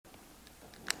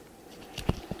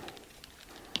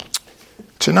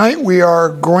Tonight we are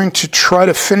going to try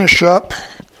to finish up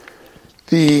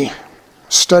the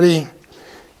study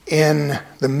in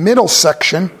the middle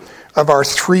section of our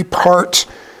three-part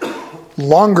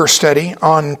longer study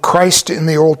on Christ in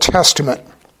the Old Testament.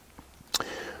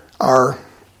 Our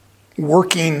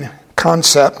working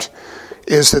concept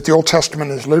is that the Old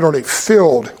Testament is literally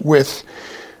filled with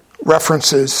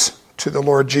references to the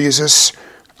Lord Jesus.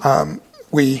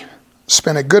 We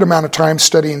spent a good amount of time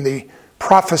studying the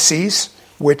prophecies,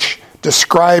 which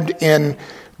described in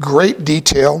great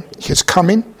detail his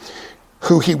coming,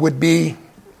 who he would be,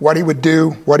 what he would do,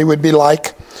 what he would be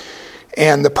like,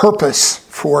 and the purpose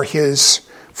for his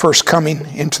first coming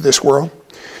into this world.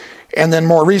 And then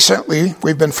more recently,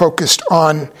 we've been focused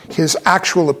on his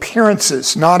actual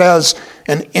appearances, not as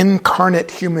an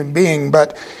incarnate human being,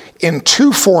 but in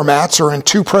two formats or in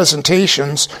two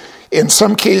presentations. In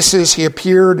some cases, he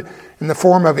appeared in the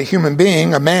form of a human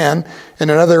being, a man.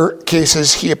 And in other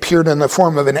cases, he appeared in the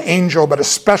form of an angel, but a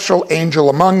special angel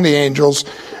among the angels,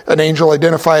 an angel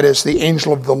identified as the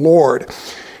angel of the Lord.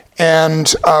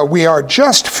 And we are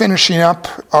just finishing up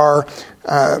our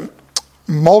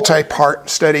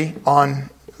multi-part study on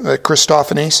the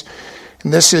Christophanies.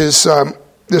 And this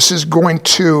is going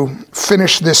to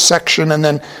finish this section, and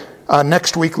then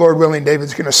next week, Lord willing,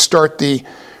 David's going to start the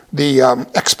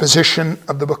exposition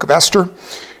of the book of Esther.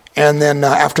 And then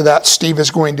after that, Steve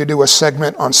is going to do a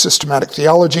segment on systematic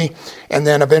theology. And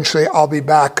then eventually I'll be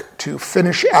back to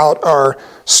finish out our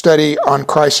study on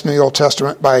Christ in the Old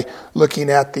Testament by looking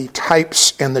at the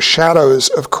types and the shadows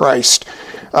of Christ,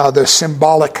 the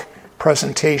symbolic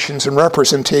presentations and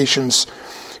representations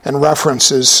and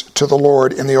references to the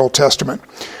Lord in the Old Testament.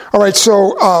 All right,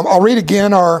 so I'll read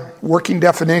again our working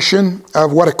definition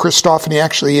of what a Christophany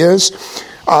actually is.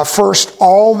 First,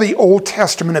 all the Old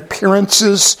Testament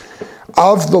appearances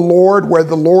of the Lord, where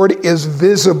the Lord is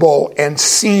visible and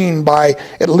seen by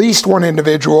at least one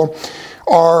individual,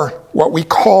 are what we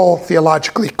call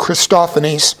theologically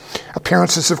Christophanies,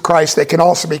 appearances of Christ. They can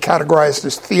also be categorized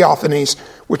as theophanies,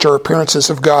 which are appearances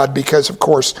of God, because, of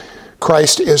course,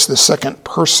 Christ is the second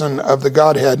person of the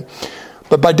Godhead.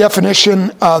 But by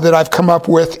definition that I've come up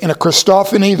with, in a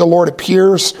Christophany, the Lord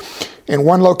appears in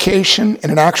one location in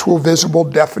an actual, visible,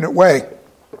 definite way.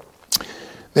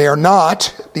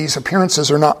 These appearances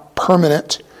are not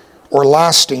permanent or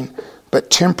lasting, but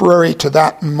temporary to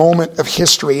that moment of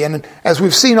history. And as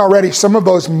we've seen already, some of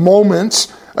those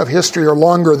moments of history are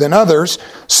longer than others.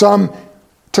 Some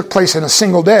took place in a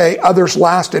single day. Others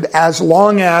lasted as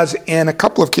long as, in a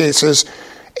couple of cases,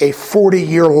 a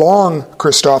 40-year-long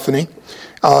Christophany.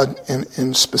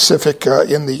 In specific,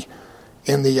 in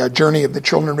the journey of the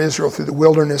children of Israel through the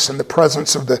wilderness and the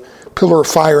presence of the pillar of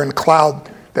fire and cloud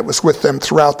that was with them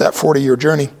throughout that 40-year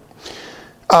journey.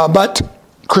 But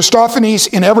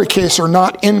Christophanies in every case are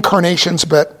not incarnations,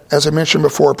 but, as I mentioned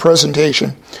before, a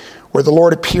presentation where the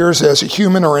Lord appears as a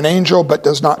human or an angel, but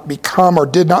does not become or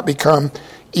did not become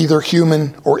either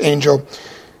human or angel.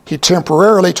 He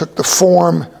temporarily took the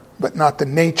form, but not the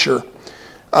nature,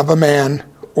 of a man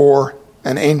or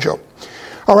an angel.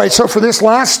 All right, so for this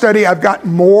last study, I've got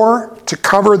more to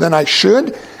cover than I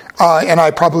should, and I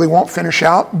probably won't finish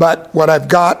out, but what I've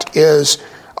got is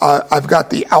I've got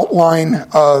the outline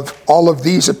of all of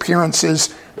these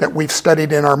appearances that we've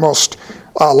studied in our most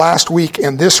last week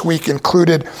and this week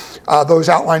included. Those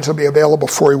outlines will be available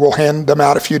for you. We'll hand them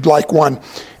out if you'd like one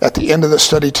at the end of the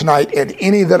study tonight. And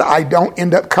any that I don't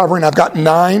end up covering, I've got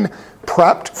 9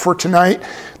 prepped for tonight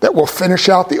that will finish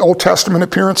out the Old Testament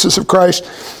appearances of Christ.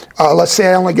 Let's say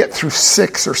I only get through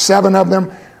 6 or 7 of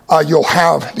them. You'll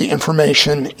have the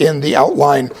information in the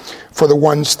outline for the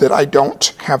ones that I don't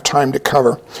have time to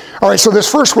cover. All right, so this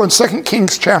first one, 2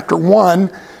 Kings chapter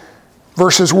 1,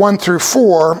 verses 1 through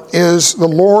 4, is the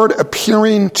Lord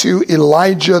appearing to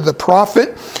Elijah the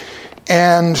prophet.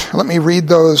 And let me read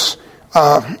those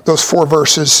 4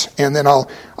 verses, and then I'll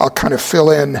kind of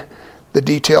fill in the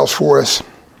details for us.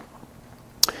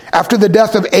 After the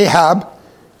death of Ahab,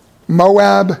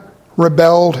 Moab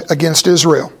rebelled against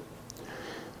Israel.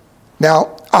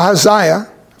 Now Ahaziah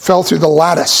fell through the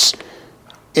lattice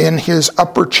in his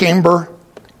upper chamber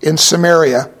in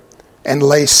Samaria and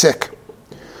lay sick.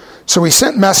 So he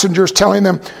sent messengers telling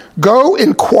them, "Go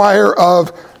inquire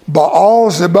of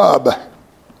Baal-zebub,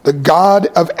 the god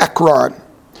of Ekron,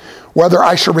 whether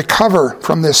I shall recover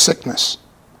from this sickness."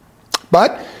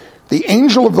 But the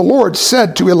angel of the Lord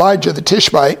said to Elijah the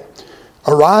Tishbite,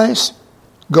 "Arise,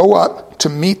 go up to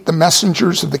meet the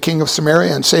messengers of the king of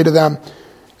Samaria and say to them,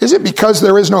 is it because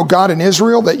there is no God in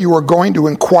Israel that you are going to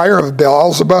inquire of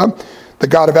Baal-zebub, the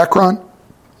god of Ekron?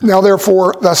 Now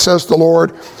therefore, thus says the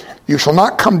Lord, You shall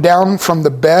not come down from the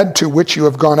bed to which you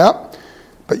have gone up,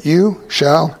 but you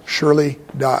shall surely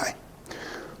die."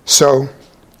 So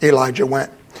Elijah went.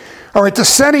 All right, the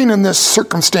setting in this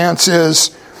circumstance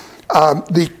is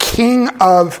the king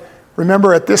of,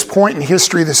 remember at this point in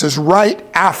history, this is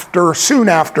soon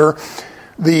after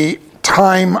the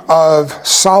time of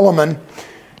Solomon.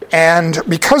 And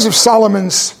because of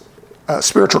Solomon's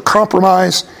spiritual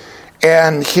compromise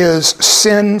and his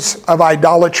sins of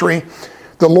idolatry,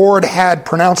 the Lord had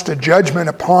pronounced a judgment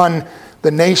upon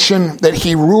the nation that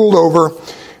he ruled over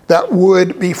that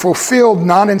would be fulfilled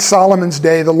not in Solomon's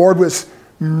day. The Lord was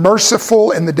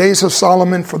merciful in the days of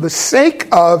Solomon for the sake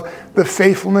of the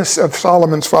faithfulness of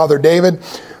Solomon's father David.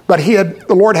 But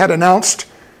the Lord had announced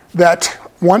that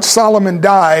once Solomon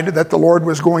died, that the Lord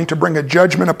was going to bring a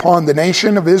judgment upon the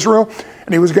nation of Israel,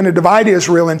 and he was going to divide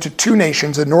Israel into two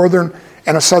nations, a northern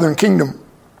and a southern kingdom.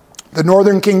 The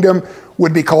northern kingdom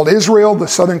would be called Israel, the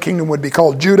southern kingdom would be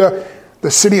called Judah.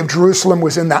 The city of Jerusalem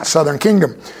was in that southern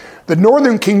kingdom. The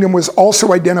northern kingdom was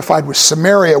also identified with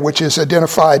Samaria, which is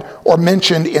identified or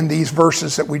mentioned in these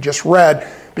verses that we just read,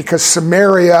 because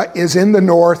Samaria is in the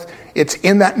north, it's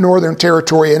in that northern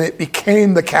territory, and it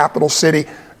became the capital city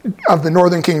of the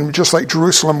northern kingdom, just like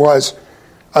Jerusalem was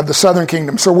of the southern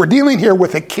kingdom. So we're dealing here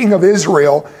with a king of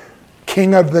Israel,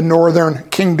 king of the northern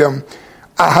kingdom,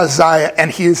 Ahaziah, and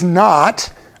he is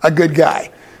not a good guy.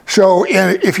 So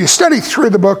if you study through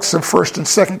the books of 1st and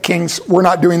 2nd Kings, we're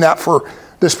not doing that for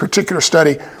this particular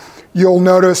study, you'll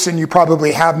notice, and you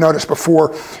probably have noticed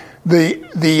before,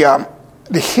 the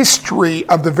history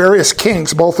of the various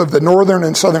kings, both of the northern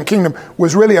and southern kingdom,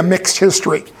 was really a mixed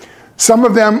history. Some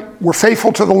of them were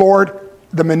faithful to the Lord,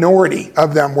 the minority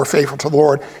of them were faithful to the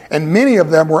Lord, and many of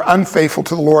them were unfaithful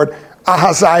to the Lord.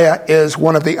 Ahaziah is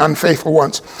one of the unfaithful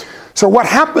ones. So what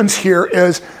happens here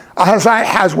is Ahaziah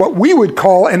has what we would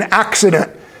call an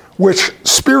accident, which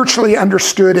spiritually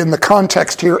understood in the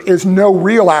context here is no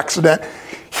real accident.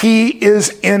 He is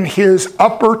in his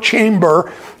upper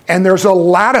chamber, and there's a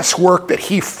lattice work that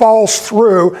he falls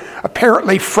through,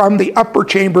 apparently from the upper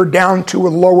chamber down to a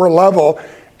lower level,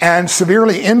 and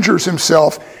severely injures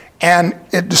himself. And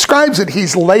it describes that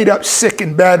he's laid up sick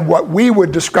in bed, what we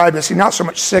would describe as he's not so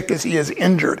much sick as he is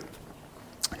injured.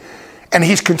 And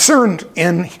he's concerned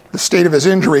in the state of his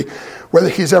injury whether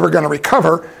he's ever going to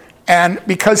recover. And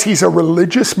because he's a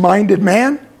religious-minded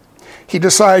man, he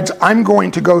decides, I'm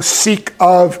going to go seek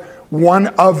of one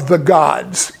of the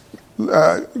gods,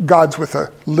 gods with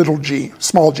a little g,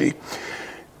 small g.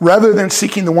 Rather than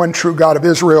seeking the one true God of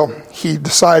Israel, he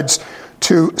decides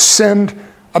to send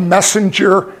a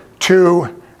messenger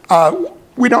to,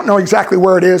 we don't know exactly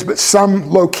where it is, but some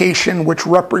location which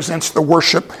represents the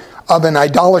worship of an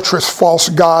idolatrous false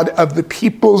god of the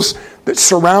peoples that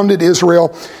surrounded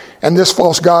Israel. And this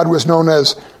false god was known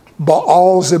as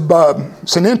Baal-zebub.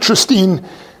 It's an interesting,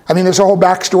 there's a whole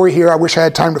backstory here. I wish I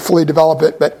had time to fully develop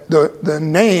it, but the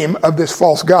name of this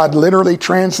false god literally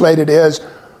translated is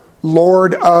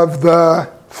Lord of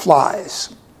the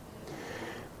Flies.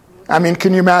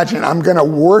 Can you imagine? I'm going to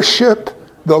worship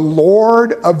the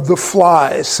Lord of the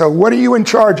Flies. So what are you in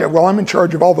charge of? Well, I'm in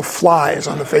charge of all the flies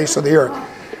on the face of the earth.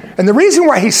 And the reason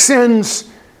why he sends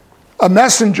a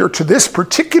messenger to this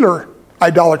particular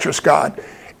idolatrous god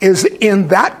is in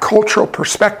that cultural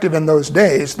perspective in those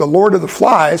days, the Lord of the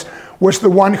Flies was the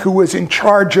one who was in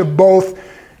charge of both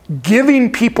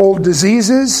giving people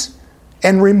diseases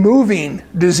and removing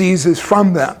diseases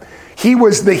from them. He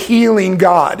was the healing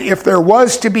God. If there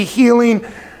was to be healing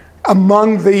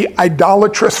among the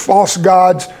idolatrous false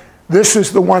gods, this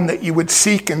is the one that you would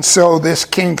seek. And so this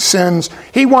king sends,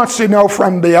 he wants to know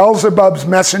from Beelzebub's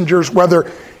messengers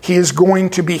whether he is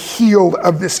going to be healed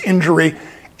of this injury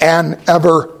and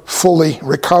ever fully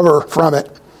recover from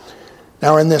it.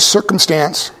 Now in this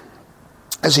circumstance,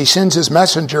 as he sends his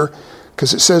messenger,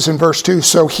 because it says in verse 2,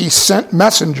 so he sent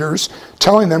messengers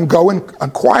telling them, go and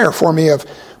inquire for me of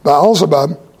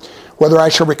Beelzebub, whether I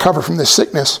shall recover from this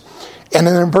sickness. And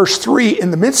then in verse 3,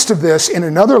 in the midst of this, in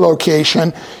another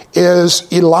location,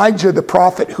 is Elijah the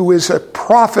prophet, who is a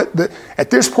prophet that at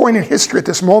this point in history, at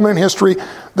this moment in history,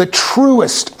 the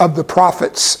truest of the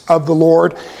prophets of the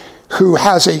Lord, who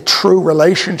has a true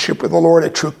relationship with the Lord, a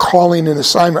true calling and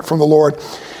assignment from the Lord.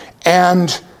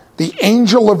 And the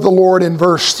angel of the Lord in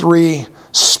verse 3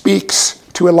 speaks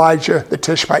to Elijah the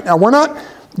Tishbite. Now, we're not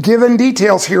given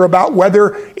details here about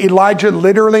whether Elijah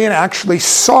literally and actually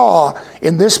saw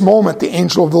in this moment the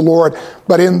angel of the Lord,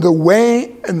 but in the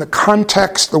way, in the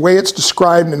context, the way it's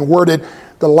described and worded,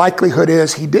 the likelihood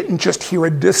is he didn't just hear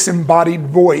a disembodied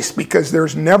voice, because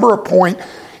there's never a point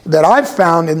that I've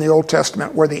found in the Old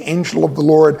Testament where the angel of the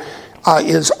Lord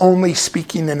is only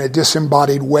speaking in a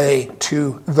disembodied way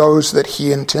to those that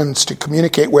he intends to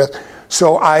communicate with.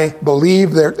 So I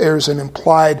believe that there's an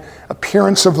implied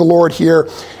appearance of the Lord here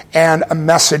and a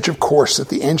message, of course, that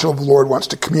the angel of the Lord wants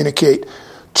to communicate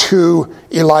to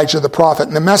Elijah the prophet.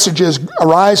 And the message is,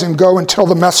 arise and go and tell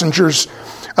the messengers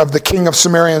of the king of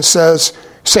Samaria and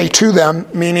say to them,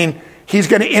 meaning he's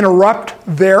going to interrupt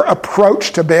their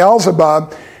approach to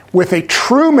Beelzebub with a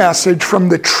true message from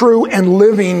the true and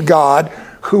living God,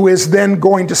 who is then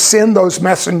going to send those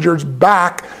messengers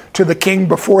back to the king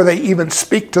before they even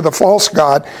speak to the false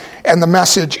god. And the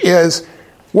message is,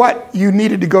 what? You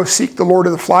needed to go seek the Lord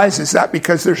of the Flies? Is that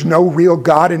because there's no real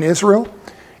God in Israel?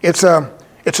 It's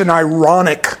an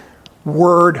ironic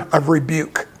word of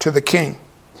rebuke to the king.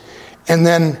 And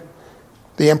then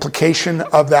the implication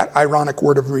of that ironic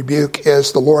word of rebuke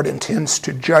is the Lord intends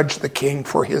to judge the king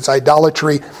for his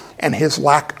idolatry and his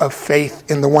lack of faith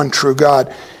in the one true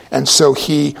God. And so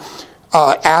he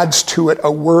adds to it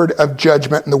a word of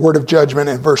judgment. And the word of judgment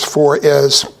in verse 4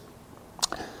 is,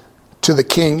 to the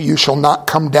king, you shall not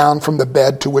come down from the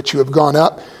bed to which you have gone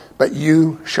up, but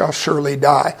you shall surely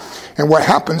die. And what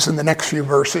happens in the next few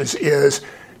verses is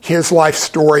his life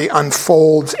story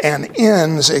unfolds and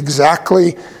ends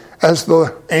exactly as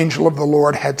the angel of the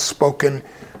Lord had spoken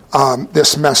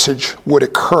this message would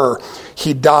occur.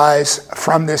 He dies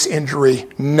from this injury,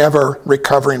 never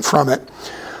recovering from it.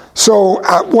 So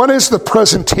what is the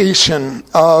presentation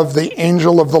of the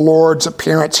angel of the Lord's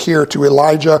appearance here to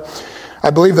Elijah? I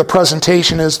believe the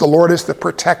presentation is the Lord is the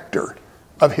protector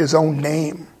of his own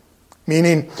name.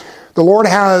 Meaning, the Lord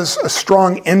has a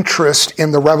strong interest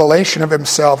in the revelation of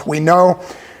himself. We know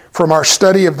from our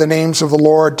study of the names of the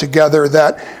Lord together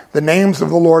that the names of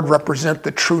the Lord represent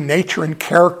the true nature and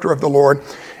character of the Lord.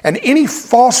 And any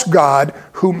false god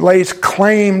who lays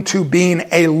claim to being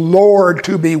a Lord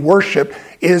to be worshipped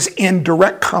is in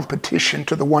direct competition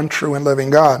to the one true and living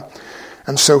God.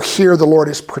 And so here the Lord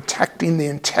is protecting the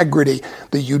integrity,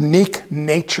 the unique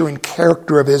nature and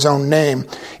character of his own name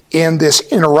in this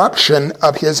interruption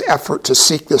of his effort to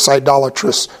seek this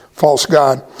idolatrous false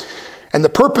god. And the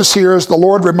purpose here is the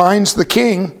Lord reminds the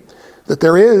king that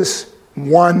there is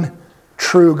one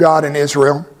true God in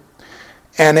Israel.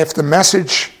 And if the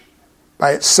message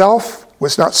by itself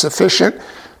was not sufficient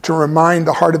to remind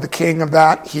the heart of the king of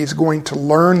that, he's going to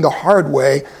learn the hard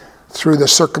way through the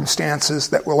circumstances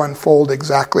that will unfold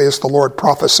exactly as the Lord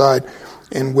prophesied,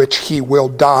 in which he will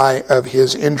die of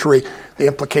his injury. The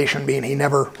implication being he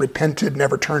never repented,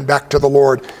 never turned back to the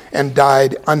Lord, and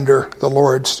died under the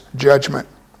Lord's judgment.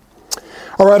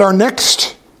 All right, our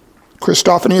next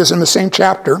Christophany is in the same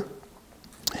chapter,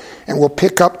 and we'll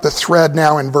pick up the thread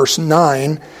now in verse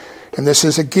 9, and this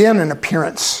is again an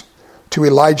appearance to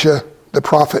Elijah the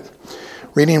prophet,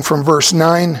 reading from verse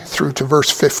 9 through to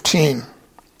verse 15.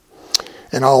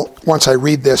 And once I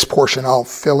read this portion, I'll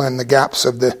fill in the gaps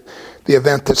of the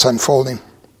event that's unfolding.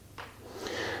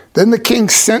 Then the king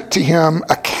sent to him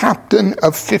a captain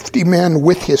of 50 men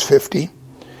with his 50.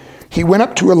 He went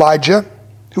up to Elijah,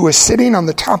 who was sitting on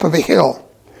the top of a hill.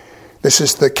 This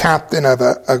is the captain of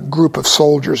a group of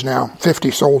soldiers now,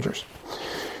 50 soldiers.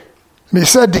 And he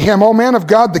said to him, O man of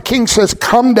God, the king says,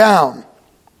 come down.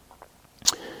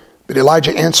 But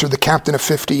Elijah answered the captain of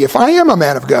 50, if I am a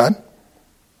man of God,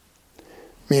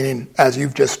 meaning as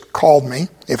you've just called me,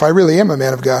 if I really am a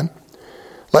man of God,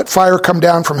 let fire come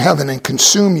down from heaven and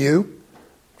consume you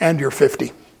and your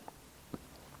 50.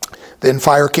 Then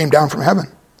fire came down from heaven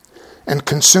and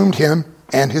consumed him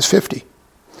and his 50.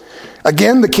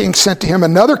 Again, the king sent to him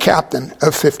another captain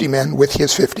of 50 men with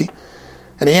his 50.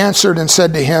 And he answered and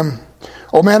said to him,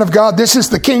 O man of God, this is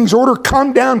the king's order,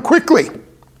 come down quickly.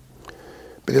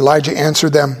 But Elijah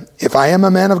answered them, if I am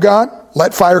a man of God,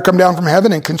 let fire come down from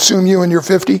heaven and consume you and your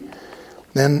 50.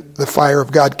 Then the fire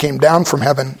of God came down from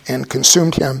heaven and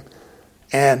consumed him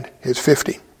and his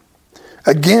 50.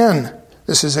 Again,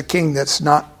 this is a king that's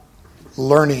not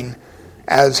learning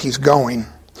as he's going.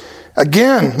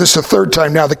 Again, this is the third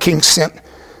time now the king sent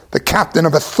the captain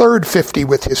of a third 50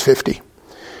 with his 50.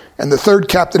 And the third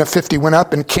captain of 50 went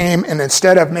up and came, and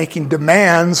instead of making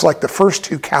demands like the first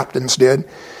two captains did,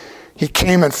 he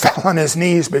came and fell on his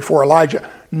knees before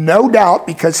Elijah. No doubt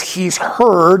because he's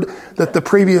heard that the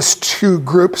previous two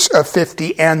groups of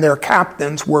 50 and their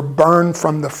captains were burned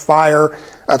from the fire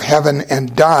of heaven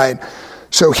and died.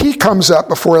 So he comes up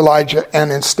before Elijah,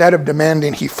 and instead of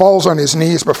demanding, he falls on his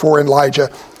knees before Elijah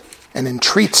and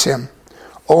entreats him,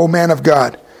 O man of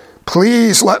God,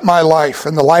 please let my life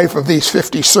and the life of these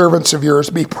 50 servants of yours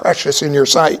be precious in your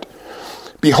sight.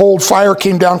 Behold, fire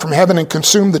came down from heaven and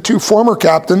consumed the two former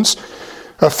captains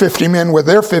of 50 men with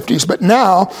their 50s. But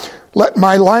now let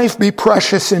my life be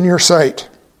precious in your sight.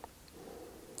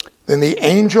 Then the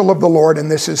angel of the Lord, and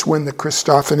this is when the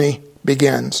Christophany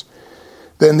begins.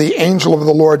 Then the angel of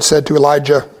the Lord said to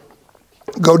Elijah,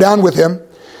 go down with him.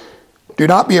 Do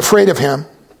not be afraid of him.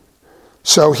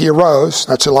 So he arose,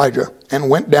 that's Elijah, and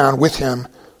went down with him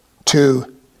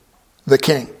to the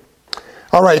king.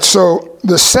 All right, so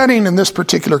the setting in this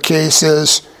particular case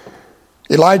is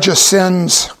Elijah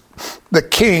sends the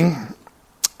king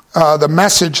the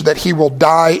message that he will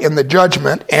die in the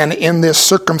judgment. And in this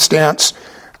circumstance,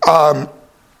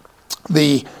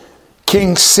 the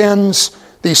king sends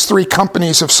these 3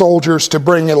 companies of soldiers to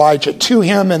bring Elijah to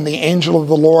him, and the angel of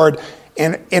the Lord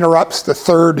interrupts the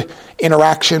third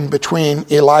interaction between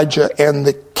Elijah and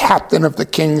the captain of the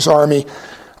king's army,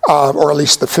 or at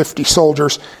least the 50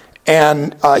 soldiers,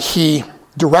 and he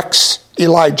directs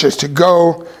Elijah to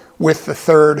go with the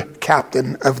third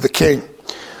captain of the king.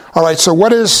 All right, so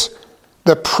what is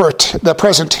the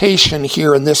presentation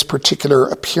here in this particular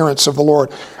appearance of the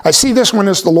Lord? I see this one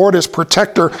as the Lord as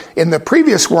protector. In the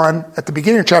previous one, at the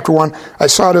beginning of chapter 1, I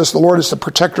saw it as the Lord as the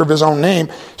protector of his own name.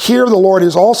 Here the Lord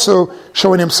is also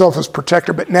showing himself as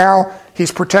protector, but now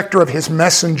he's protector of his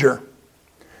messenger.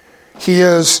 He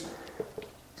is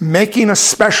making a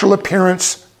special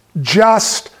appearance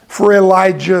just for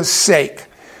Elijah's sake.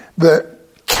 The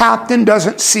captain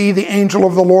doesn't see the angel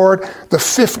of the Lord. The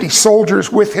 50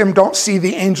 soldiers with him don't see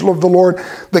the angel of the Lord.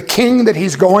 The king that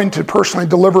he's going to personally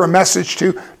deliver a message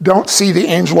to don't see the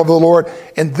angel of the Lord.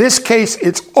 In this case,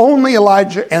 it's only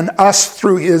Elijah and us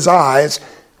through his eyes,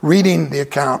 reading the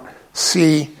account,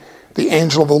 see the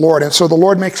angel of the Lord. And so the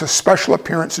Lord makes a special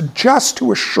appearance just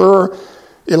to assure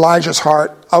Elijah's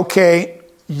heart, okay,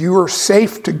 you are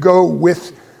safe to go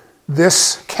with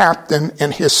this captain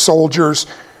and his soldiers.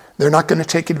 They're not going to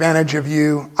take advantage of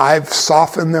you. I've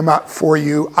softened them up for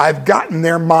you. I've gotten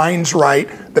their minds right.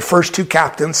 The first 2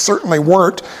 captains certainly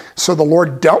weren't, so the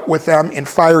Lord dealt with them in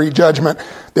fiery judgment.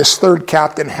 This third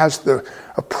captain has the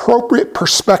appropriate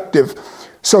perspective.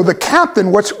 So the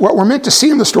captain, what we're meant to see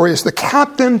in the story is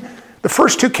the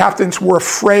first 2 captains were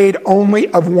afraid only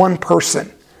of one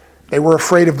person. They were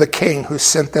afraid of the king who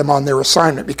sent them on their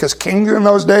assignment, because kings in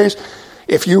those days,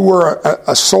 if you were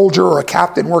a soldier or a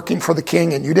captain working for the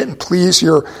king and you didn't please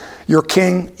your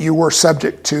king, you were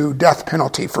subject to death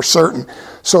penalty for certain.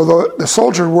 So the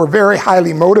soldiers were very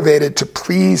highly motivated to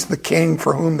please the king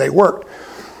for whom they worked.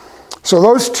 So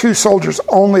those 2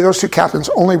 captains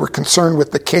only were concerned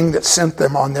with the king that sent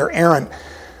them on their errand.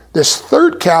 This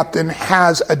third captain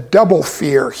has a double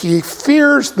fear. He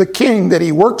fears the king that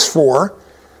he works for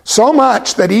so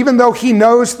much that even though he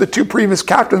knows the 2 previous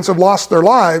captains have lost their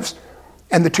lives,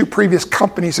 and the 2 previous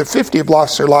companies of 50 have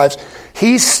lost their lives,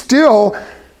 he's still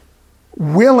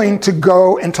willing to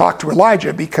go and talk to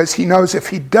Elijah, because he knows if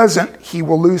he doesn't, he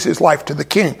will lose his life to the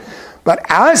king. But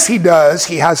as he does,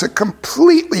 he has a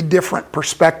completely different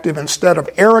perspective. Instead of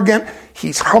arrogant,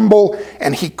 he's humble,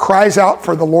 and he cries out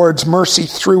for the Lord's mercy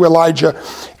through Elijah.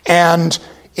 And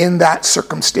in that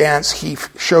circumstance, he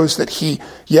shows that he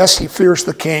fears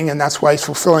the king, and that's why he's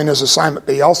fulfilling his assignment,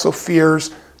 but he also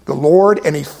fears the Lord,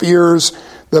 and he fears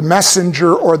the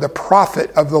messenger or the prophet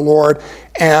of the Lord,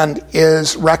 and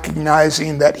is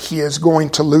recognizing that he is going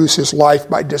to lose his life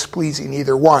by displeasing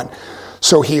either one.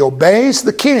 So he obeys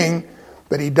the king,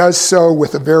 but he does so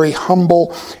with a very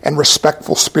humble and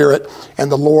respectful spirit,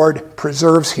 and the Lord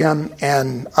preserves him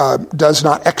and does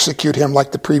not execute him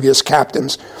like the previous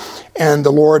captains. And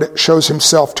the Lord shows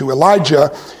himself to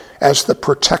Elijah as the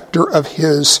protector of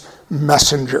his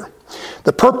messenger.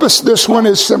 The purpose of this one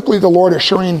is simply the Lord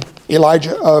assuring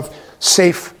Elijah of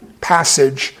safe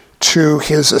passage to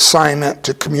his assignment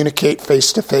to communicate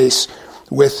face to face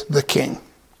with the king.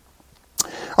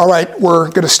 All right, we're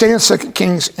going to stay in 2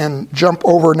 Kings and jump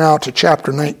over now to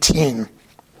chapter 19.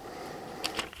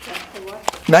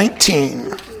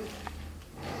 19.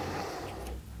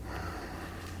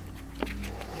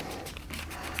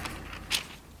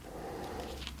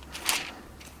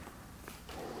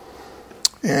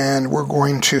 And we're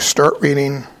going to start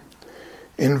reading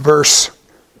in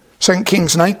 2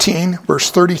 Kings 19,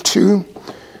 verse 32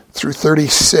 through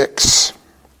 36.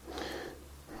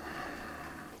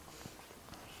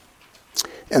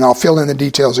 And I'll fill in the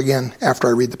details again after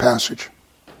I read the passage.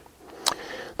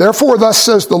 Therefore, thus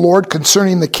says the Lord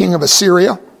concerning the king of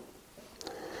Assyria,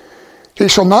 he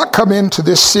shall not come into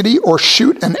this city or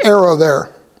shoot an arrow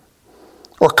there,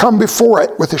 or come before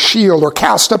it with a shield, or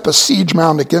cast up a siege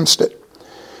mound against it.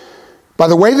 By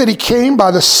the way that he came,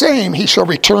 by the same he shall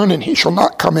return, and he shall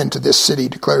not come into this city,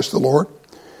 declares the Lord.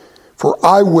 For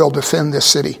I will defend this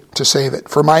city to save it,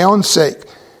 for my own sake,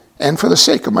 and for the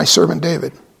sake of my servant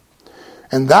David.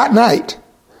 And that night,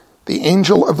 the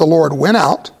angel of the Lord went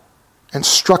out and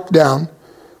struck down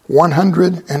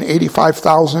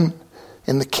 185,000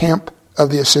 in the camp of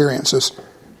the Assyrians.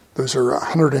 Those are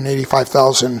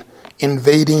 185,000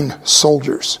 invading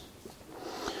soldiers.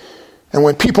 And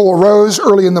when people arose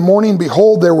early in the morning,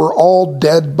 behold, there were all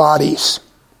dead bodies.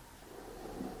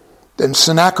 Then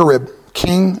Sennacherib,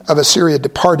 king of Assyria,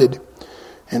 departed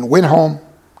and went home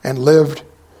and lived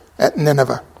at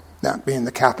Nineveh, that being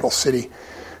the capital city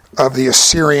of the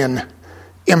Assyrian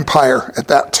Empire at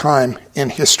that time in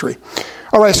history.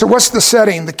 All right, so what's the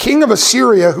setting? The king of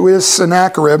Assyria, who is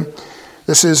Sennacherib,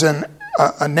 this is a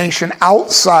nation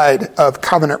outside of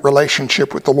covenant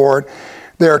relationship with the Lord.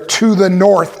 They're to the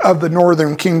north of the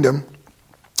northern kingdom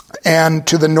and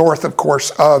to the north, of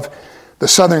course, of the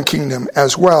southern kingdom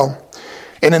as well.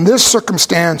 And in this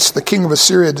circumstance, the king of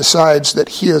Assyria decides that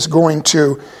he is going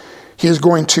to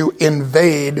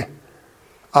invade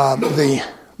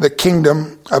the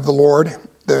kingdom of the Lord,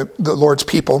 the Lord's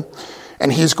people,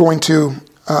 and he's going to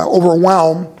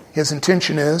overwhelm. His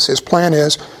plan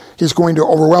is, he's going to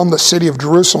overwhelm the city of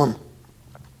Jerusalem.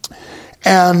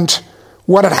 And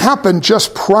what had happened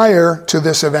just prior to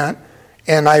this event,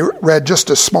 and I read just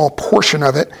a small portion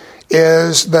of it,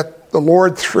 is that the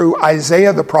Lord, through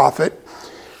Isaiah the prophet,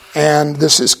 and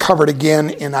this is covered again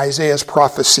in Isaiah's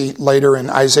prophecy later in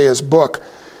Isaiah's book,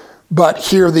 but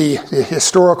here the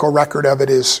historical record of it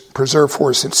is preserved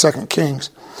for us in 2 Kings.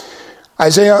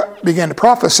 Isaiah began to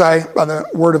prophesy by the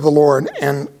word of the Lord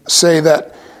and say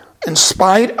that in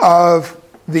spite of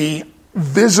the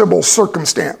visible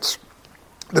circumstance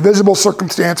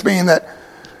being that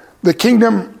the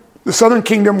kingdom, the southern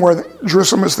kingdom where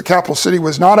Jerusalem is the capital city,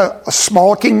 was not a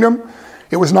small kingdom.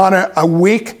 It was not a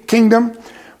weak kingdom,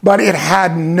 but it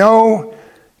had no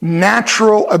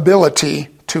natural ability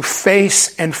to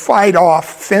face and fend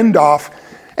off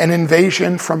an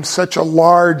invasion from such a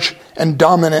large and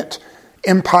dominant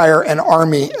empire and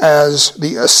army as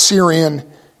the Assyrian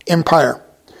Empire.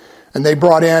 And they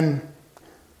brought in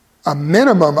a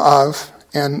minimum of,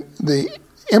 and the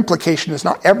implication is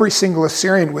not every single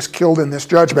Assyrian was killed in this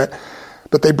judgment,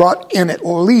 but they brought in at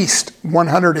least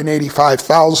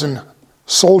 185,000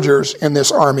 soldiers in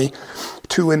this army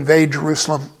to invade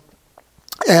Jerusalem.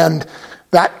 And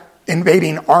that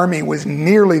invading army was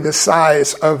nearly the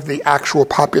size of the actual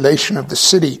population of the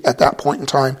city at that point in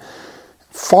time.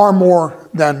 Far more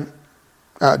than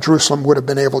Jerusalem would have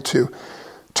been able to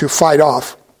fight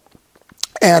off.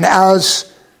 And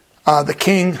as the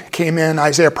king came in,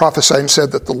 Isaiah prophesied and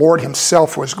said that the Lord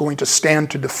himself was going to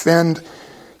stand to defend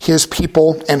his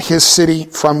people and his city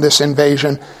from this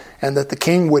invasion, and that the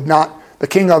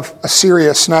king of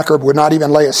Assyria, Sennacherib, would not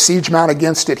even lay a siege mount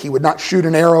against it. He would not shoot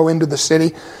an arrow into the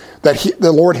city, that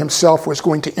the Lord himself was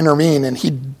going to intervene. And he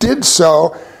did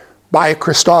so by a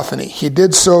Christophany. He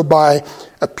did so by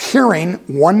appearing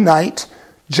one night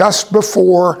just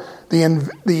before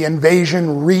the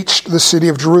invasion reached the city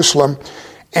of Jerusalem,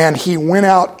 and he went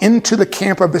out into the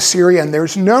camp of Assyria. And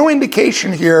there's no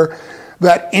indication here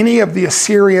that any of the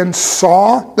Assyrians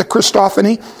saw the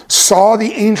Christophany, saw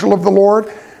the angel of the Lord.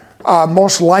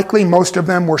 Most likely, most of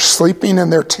them were sleeping in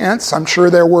their tents. I'm sure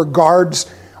there were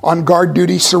guards on guard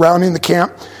duty surrounding the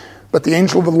camp. But the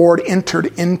angel of the Lord entered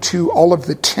into all of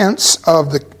the tents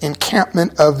of the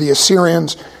encampment of the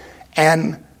Assyrians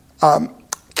and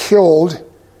killed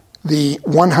the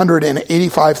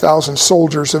 185,000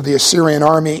 soldiers of the Assyrian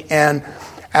army. And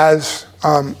as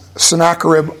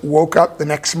Sennacherib woke up the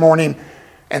next morning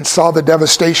and saw the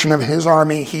devastation of his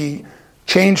army, he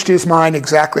changed his mind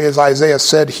exactly as Isaiah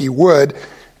said he would,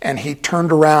 and he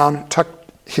turned around,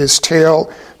 tucked his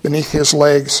tail between his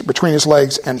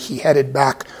legs, and he headed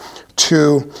back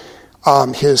to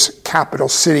his capital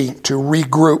city to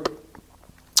regroup.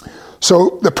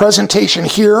 So the presentation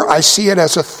here, I see it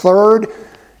as a third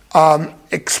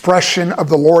expression of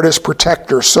the Lord as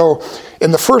protector. So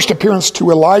in the first appearance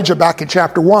to Elijah back in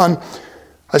chapter 1,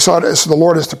 I saw it as the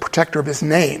Lord as the protector of his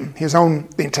name, the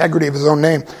integrity of his own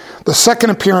name. The second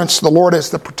appearance, the Lord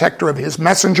as the protector of his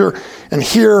messenger. And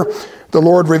here, the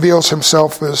Lord reveals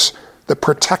himself as the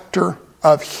protector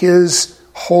of his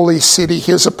holy city,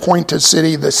 his appointed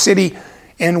city, the city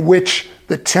in which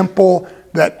the temple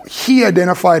that he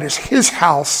identified as his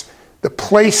house, the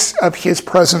place of his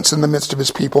presence in the midst of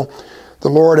his people, the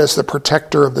Lord as the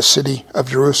protector of the city of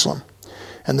Jerusalem.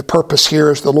 And the purpose here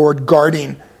is the Lord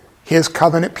guarding his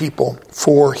covenant people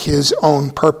for his own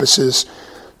purposes,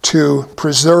 to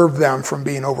preserve them from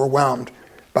being overwhelmed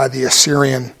by the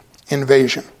Assyrian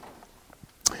invasion.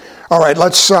 All right,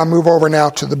 let's move over now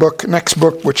to the next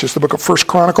book, which is the book of 1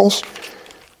 Chronicles,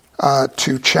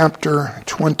 to chapter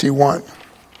 21.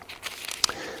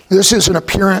 This is an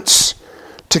appearance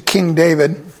to King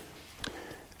David.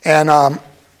 And I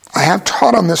have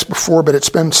taught on this before, but it's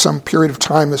been some period of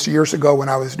time. This years ago when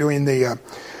I was doing the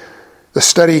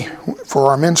study for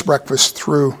our men's breakfast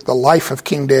through the life of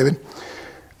King David.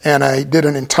 And I did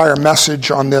an entire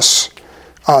message on this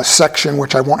section,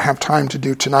 which I won't have time to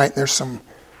do tonight. There's some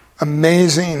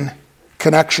amazing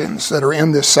connections that are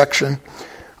in this section.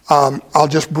 I'll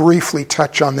just briefly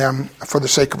touch on them for the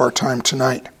sake of our time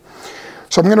tonight.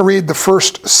 So I'm going to read the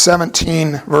first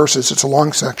 17 verses. It's a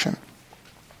long section.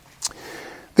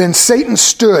 Then Satan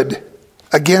stood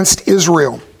against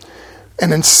Israel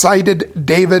and incited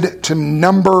David to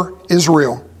number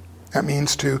Israel. That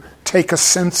means to take a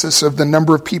census of the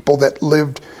number of people that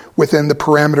lived within the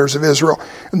parameters of Israel.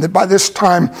 And that by this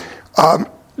time,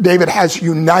 David has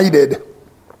united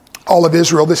all of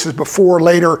Israel. This is before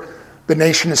later the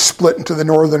nation is split into the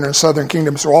northern and southern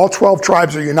kingdoms. So all 12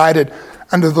 tribes are united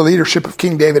under the leadership of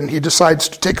King David, and he decides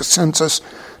to take a census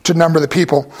to number the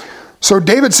people. So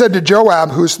David said to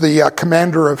Joab, who's the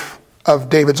commander of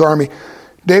David's army,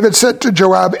 David said to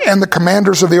Joab and the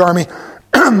commanders of the army,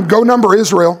 go number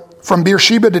Israel from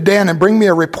Beersheba to Dan and bring me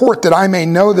a report that I may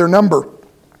know their number.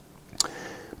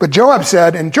 But Joab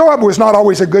said, and Joab was not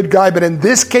always a good guy, but in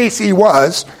this case he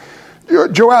was,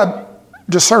 Joab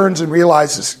discerns and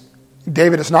realizes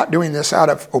David is not doing this out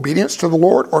of obedience to the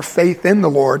Lord or faith in the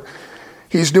Lord.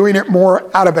 He's doing it more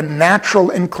out of a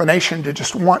natural inclination to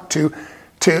just want to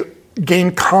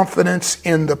gain confidence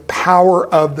in the power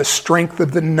of the strength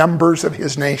of the numbers of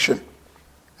his nation.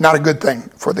 Not a good thing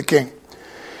for the king.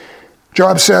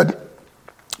 Joab said,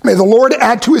 may the Lord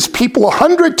add to his people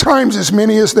 100 times as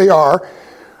many as they are.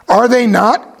 Are they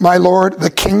not, my lord, the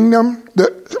kingdom,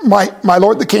 my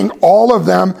lord the king, all of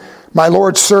them, my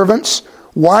lord's servants?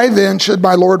 Why then should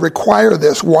my lord require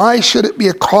this? Why should it be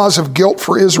a cause of guilt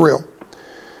for Israel?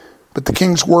 But the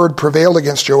king's word prevailed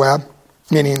against Joab,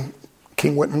 meaning the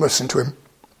king wouldn't listen to him.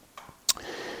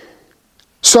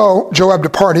 So Joab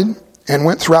departed and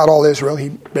went throughout all Israel.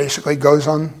 He basically goes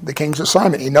on the king's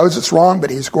assignment. He knows it's wrong, but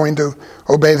he's going to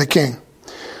obey the king.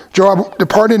 Joab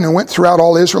departed and went throughout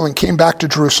all Israel and came back to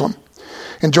Jerusalem.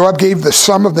 And Joab gave the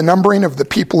sum of the numbering of the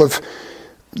people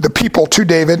to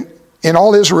David. In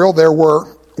all Israel there were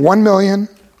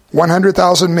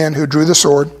 1,100,000 men who drew the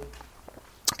sword.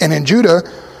 And in Judah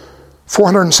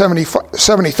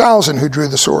 470,000 who drew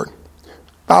the sword.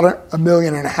 About 1.5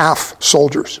 million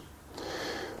soldiers.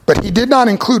 But he did not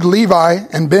include Levi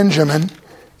and Benjamin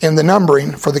in the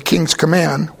numbering, for the king's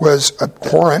command was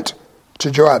abhorrent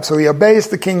to Joab. So he obeys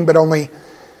the king, but only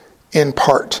in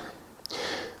part.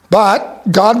 But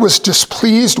God was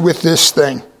displeased with this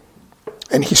thing,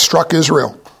 and he struck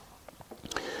Israel.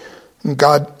 And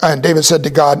David said to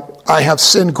God, I have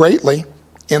sinned greatly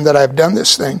in that I have done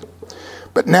this thing.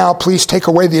 But now please take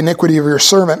away the iniquity of your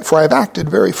servant, for I have acted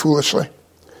very foolishly.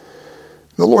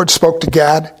 The Lord spoke to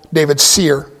Gad, David's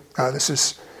seer.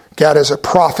 Gad is a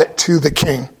prophet to the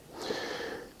king.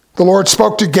 The Lord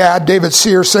spoke to Gad, David's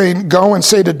seer, saying, go and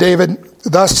say to David,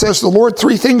 thus says the Lord,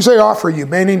 3 things I offer you,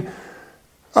 meaning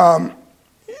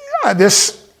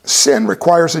this sin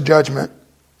requires a judgment,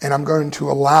 and I'm going to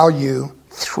allow you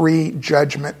 3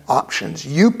 judgment options.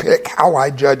 You pick how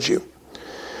I judge you.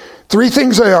 3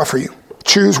 things I offer you.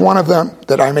 Choose one of them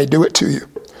that I may do it to you.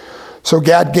 So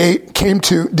Gad came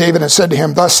to David and said to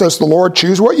him, thus says the Lord,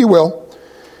 choose what you will.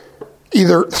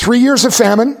 Either 3 years of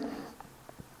famine,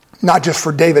 not just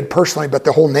for David personally, but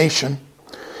the whole nation.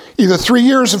 Either 3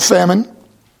 years of famine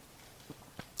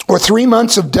or 3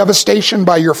 months of devastation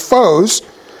by your foes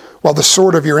while the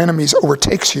sword of your enemies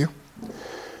overtakes you.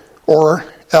 Or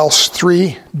else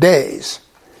 3 days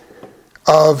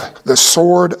of the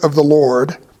sword of the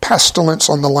Lord, pestilence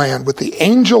on the land, with the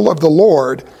angel of the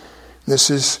Lord. This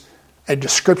is a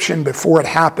description before it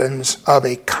happens of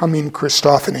a coming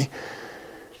Christophany.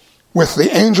 With the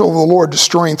angel of the Lord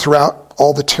destroying throughout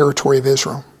all the territory of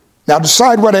Israel. Now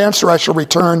decide what answer I shall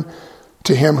return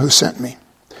to him who sent me.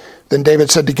 Then David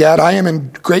said to Gad, I am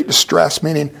in great distress,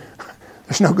 meaning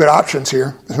there's no good options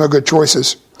here. There's no good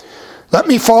choices. Let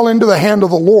me fall into the hand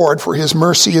of the Lord, for his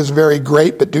mercy is very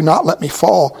great, but do not let me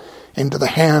fall into the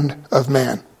hand of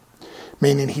man.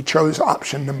 Meaning he chose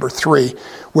option number 3,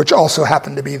 which also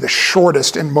happened to be the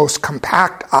shortest and most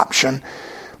compact option,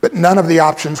 but none of the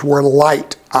options were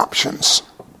light options.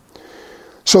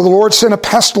 So the Lord sent a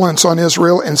pestilence on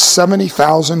Israel, and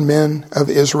 70,000 men of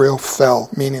Israel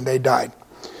fell, meaning they died.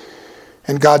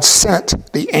 And God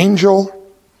sent the angel.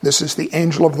 This is the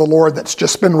angel of the Lord that's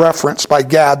just been referenced by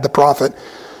Gad the prophet.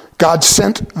 God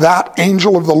sent that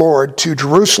angel of the Lord to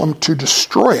Jerusalem to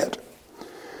destroy it.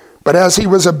 But as he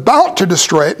was about to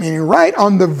destroy it, meaning right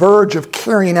on the verge of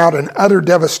carrying out an utter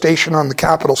devastation on the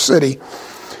capital city,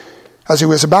 as he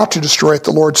was about to destroy it,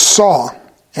 the Lord saw,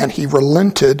 and he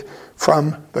relented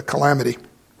from the calamity.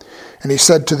 And he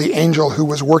said to the angel who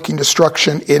was working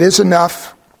destruction, "It is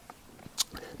enough.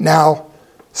 Now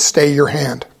stay your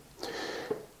hand."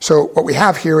 So what we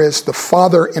have here is the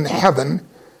Father in heaven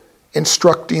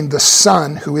instructing the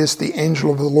Son, who is the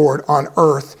angel of the Lord on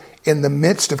earth, in the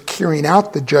midst of carrying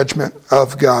out the judgment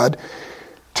of God,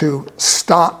 to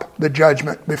stop the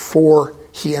judgment before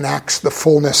he enacts the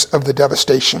fullness of the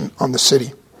devastation on the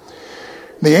city.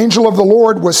 The angel of the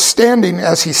Lord was standing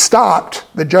as he stopped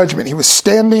the judgment. He was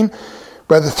standing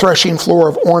by the threshing floor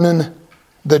of Ornan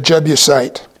the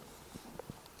Jebusite.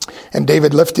 And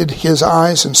David lifted his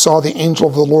eyes and saw the angel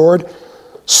of the Lord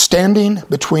standing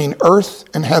between earth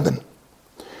and heaven,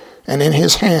 and in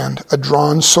his hand a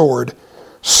drawn sword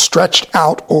stretched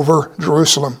out over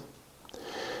Jerusalem.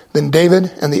 Then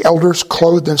David and the elders,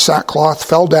 clothed in sackcloth,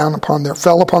 fell upon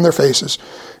their faces.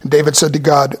 And David said to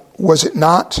God, "Was it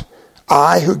not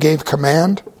I who gave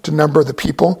command to number the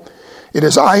people? It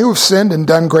is I who have sinned and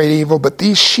done great evil, but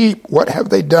these sheep, what have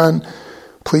they done?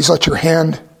 Please let your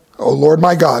hand, O Lord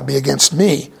my God, be against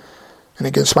me and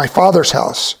against my father's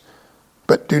house,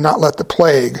 but do not let the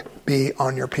plague be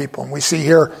on your people." And we see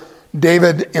here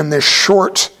David in this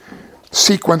short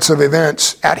sequence of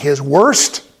events at his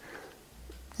worst.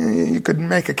 You could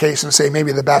make a case and say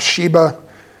maybe the Bathsheba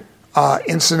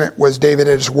incident was David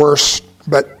at his worst,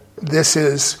 but this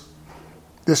is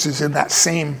in that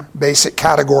same basic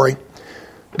category.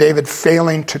 David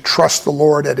failing to trust the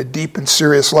Lord at a deep and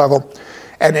serious level.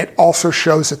 And it also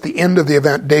shows at the end of the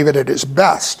event David at his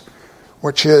best,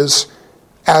 which is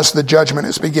as the judgment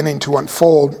is beginning to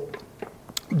unfold,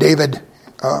 David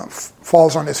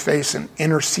falls on his face and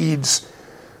intercedes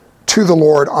to the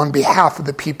Lord on behalf of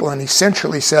the people, and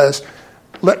essentially says,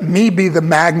 "Let me be the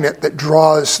magnet that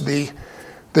draws the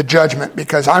judgment,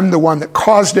 because I'm the one that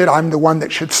caused it. I'm the one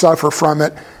that should suffer from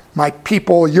it. My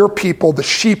people, the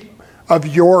sheep of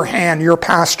your hand, your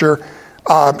pasture,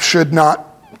 should not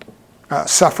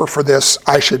suffer for this.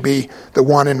 I should be the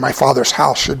one in my father's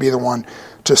house, should be the one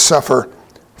to suffer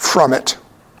from it."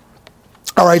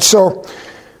 All right, so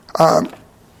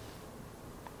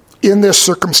in this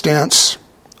circumstance,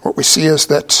 what we see is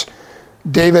that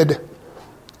David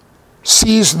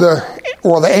sees the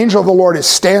angel of the Lord is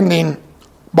standing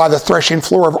by the threshing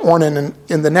floor of Ornan, and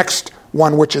in the next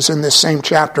one, which is in this same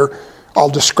chapter, I'll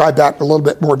describe that in a little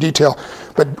bit more detail.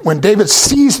 But when David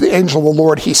sees the angel of the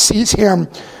Lord, he sees him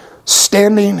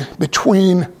standing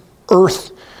between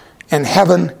earth and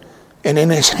heaven, and in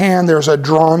his hand there's a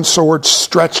drawn sword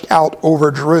stretched out over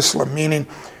Jerusalem, meaning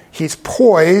he's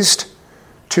poised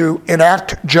to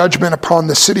enact judgment upon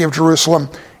the city of Jerusalem.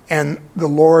 And the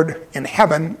Lord in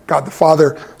heaven, God the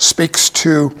Father, speaks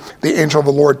to the angel of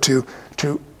the Lord to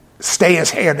stay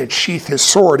his hand and sheath his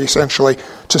sword, essentially,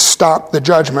 to stop the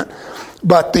judgment.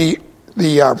 But the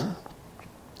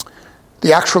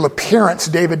actual appearance,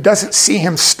 David doesn't see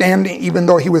him standing, even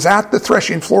though he was at the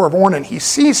threshing floor of Ornan. He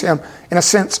sees him, in a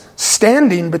sense,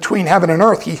 standing between heaven and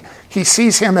earth. He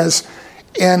sees him as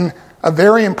in a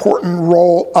very important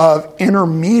role of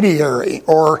intermediary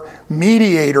or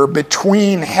mediator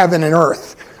between heaven and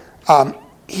earth.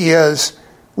 He is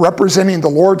representing the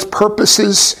Lord's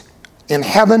purposes in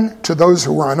heaven to those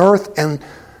who are on earth, and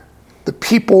the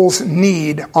people's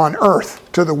need on earth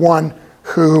to the one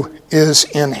who is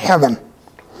in heaven.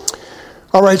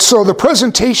 All right, so the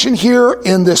presentation here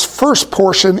in this first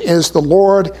portion is the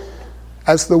Lord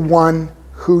as the one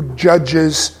who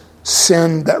judges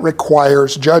sin that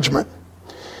requires judgment.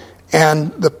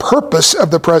 And the purpose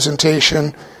of the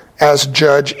presentation as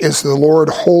judge is the Lord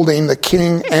holding the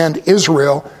king and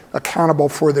Israel accountable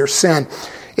for their sin.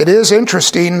 It is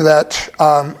interesting that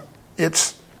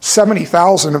it's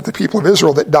 70,000 of the people of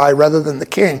Israel that die rather than the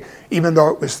king, even though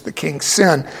it was the king's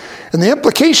sin. And the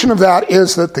implication of that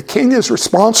is that the king is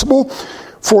responsible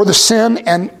for the sin,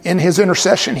 and in his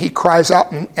intercession he cries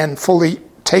out and fully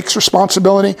takes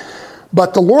responsibility.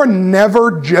 But the Lord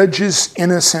never judges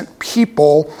innocent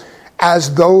people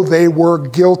as though they were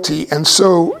guilty. And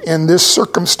so in this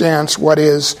circumstance, what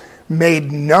is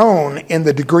made known in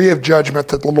the degree of judgment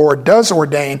that the Lord does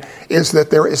ordain is that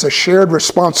there is a shared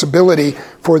responsibility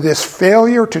for this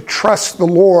failure to trust the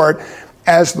Lord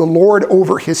as the Lord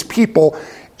over his people,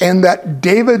 and that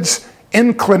David's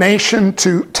inclination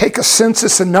to take a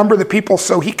census and number the people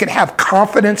so he can have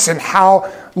confidence in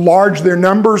how large their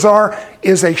numbers are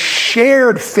is a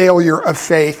shared failure of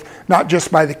faith, not just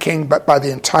by the king, but by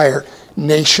the entire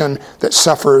nation that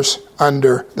suffers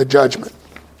under the judgment.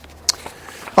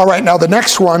 All right, now the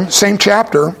next one, same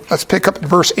chapter, let's pick up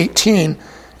verse 18,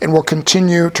 and we'll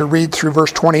continue to read through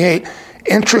verse 28.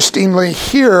 Interestingly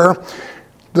here,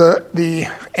 the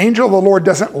angel of the Lord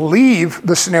doesn't leave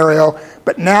the scenario,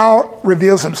 but now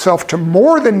reveals himself to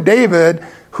more than David,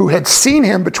 who had seen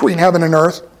him between heaven and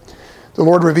earth. The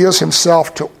Lord reveals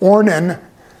himself to Ornan,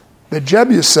 the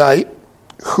Jebusite,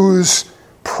 whose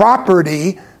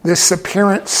property this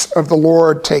appearance of the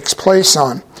Lord takes place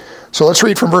on. So let's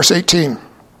read from verse 18.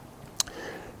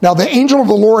 Now the angel of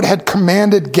the Lord had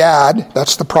commanded Gad,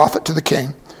 that's the prophet to the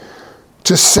king,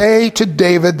 to say to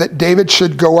David that David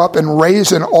should go up and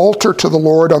raise an altar to the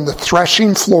Lord on the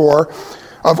threshing floor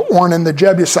of Ornan the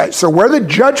Jebusite. So where the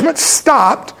judgment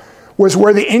stopped was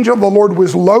where the angel of the Lord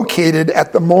was located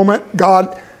at the moment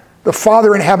God, the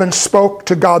Father in heaven, spoke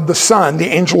to God the Son, the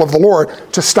angel of the Lord,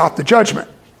 to stop the judgment.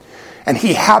 And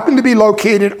he happened to be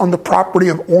located on the property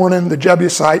of Ornan the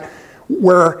Jebusite,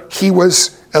 where he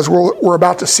was, as we're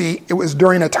about to see, it was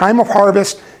during a time of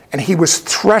harvest, and he was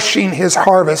threshing his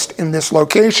harvest in this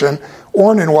location.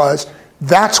 Ornan was.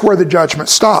 That's where the judgment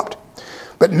stopped.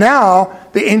 But now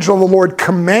the angel of the Lord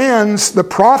commands the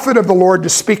prophet of the Lord to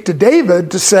speak to David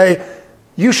to say,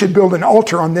 you should build an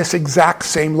altar on this exact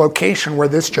same location where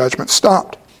this judgment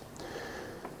stopped.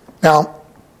 Now,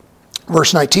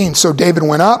 verse 19, so David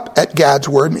went up at Gad's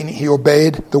word, meaning he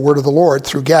obeyed the word of the Lord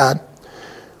through Gad,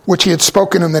 which he had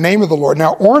spoken in the name of the Lord.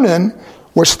 Now Ornan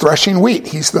was threshing wheat.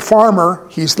 He's the farmer.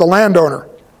 He's the landowner.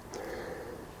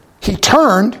 He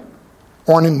turned,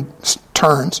 Ornan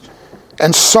turns,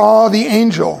 and saw the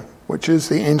angel, which is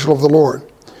the angel of the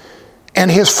Lord. And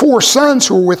his 4 sons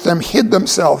who were with them hid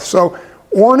themselves. So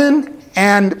Ornan,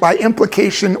 and by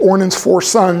implication Ornan's 4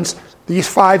 sons, these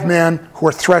 5 men who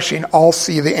are threshing, all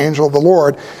see the angel of the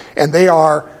Lord, and they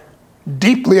are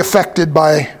deeply affected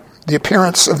by the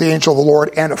appearance of the angel of the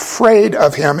Lord and afraid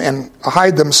of him and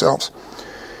hide themselves.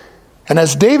 And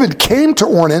as David came to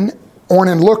Ornan,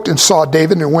 Ornan looked and saw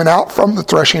David and went out from the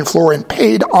threshing floor and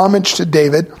paid homage to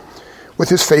David with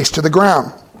his face to the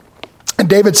ground. And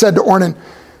David said to Ornan,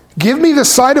 give me the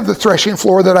side of the threshing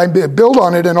floor that I may build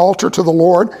on it an altar to the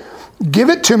Lord. Give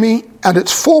it to me at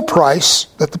its full price,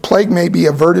 that the plague may be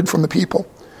averted from the people.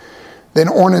 Then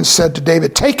Ornan said to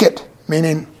David, take it,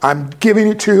 meaning I'm giving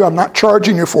it to you, I'm not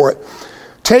charging you for it.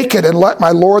 Take it and let my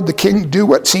lord the king do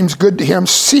what seems good to him.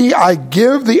 See, I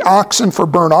give the oxen for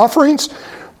burnt offerings,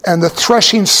 and the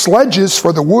threshing sledges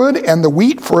for the wood, and the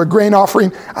wheat for a grain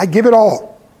offering. I give it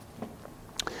all.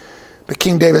 But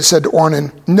King David said to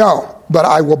Ornan, no, but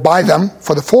I will buy them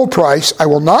for the full price. I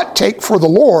will not take for the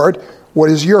Lord what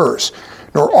is yours,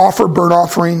 nor offer burnt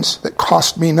offerings that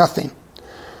cost me nothing.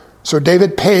 So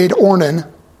David paid Ornan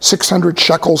 600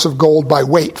 shekels of gold by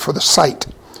weight for the site.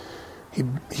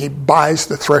 He buys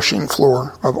the threshing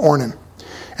floor of Ornan.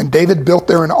 And David built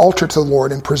there an altar to the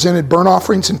Lord and presented burnt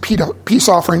offerings and peace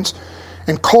offerings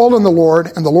and called on the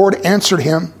Lord. And the Lord answered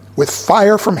him with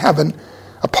fire from heaven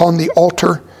upon the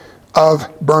altar of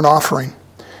burnt offering.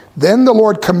 Then the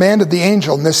Lord commanded the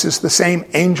angel, and this is the same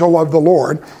angel of the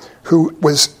Lord who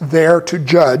was there to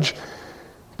judge.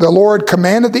 The Lord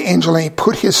commanded the angel, and he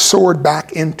put his sword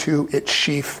back into its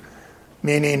sheath,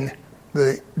 meaning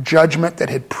the judgment that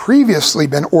had previously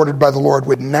been ordered by the Lord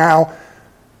would now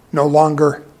no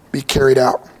longer be carried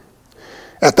out.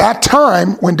 At that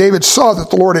time, when David saw that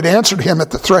the Lord had answered him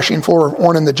at the threshing floor of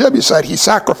Ornan the Jebusite, he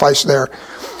sacrificed there.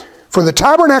 For the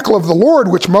tabernacle of the Lord,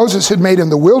 which Moses had made in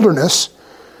the wilderness,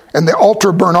 and the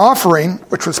altar burnt offering,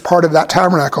 which was part of that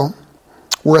tabernacle,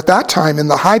 were at that time in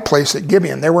the high place at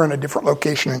Gibeon. They were in a different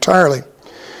location entirely.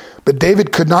 But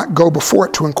David could not go before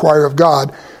it to inquire of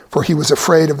God, for he was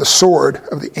afraid of the sword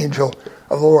of the angel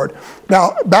of the Lord. Now,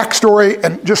 backstory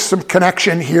and just some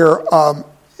connection here.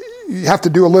 You have to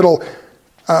do a little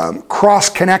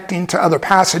cross-connecting to other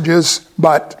passages,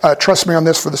 but trust me on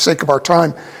this for the sake of our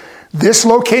time. This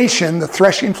location, the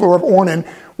threshing floor of Ornan,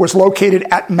 was located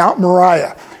at Mount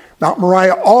Moriah. Mount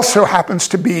Moriah also happens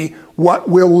to be what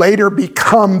will later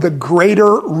become the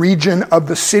greater region of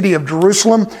the city of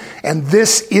Jerusalem. And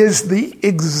this is the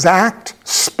exact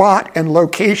spot and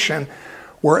location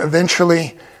where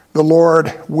eventually the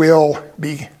Lord will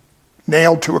be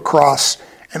nailed to a cross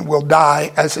and will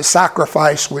die as a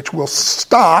sacrifice, which will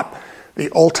stop the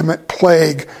ultimate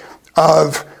plague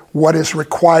of what is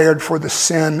required for the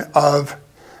sin of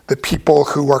the people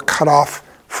who are cut off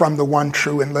from the one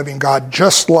true and living God.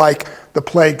 Just like the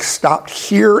plague stopped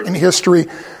here in history,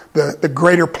 the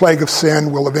greater plague of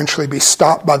sin will eventually be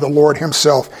stopped by the Lord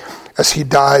himself as he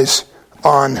dies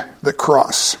on the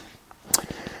cross.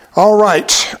 All right,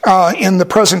 in the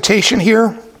presentation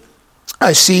here,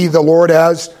 I see the Lord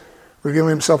as revealing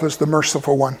himself as the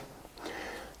merciful one.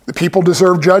 The people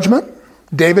deserve judgment.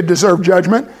 David deserved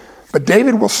judgment. But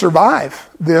David will survive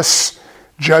this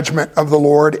judgment of the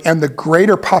Lord and the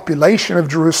greater population of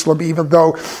Jerusalem, even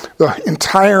though the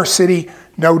entire city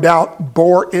no doubt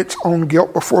bore its own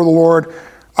guilt before the Lord.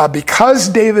 Because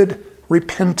David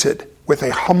repented with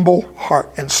a humble heart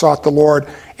and sought the Lord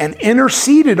and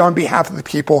interceded on behalf of the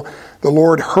people, the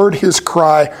Lord heard his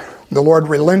cry. The Lord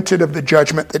relented of the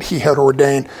judgment that he had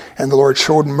ordained, and the Lord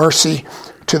showed mercy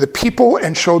to the people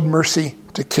and showed mercy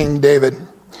to King David.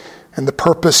 And the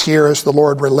purpose here is the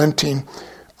Lord relenting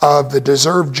of the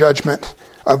deserved judgment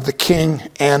of the king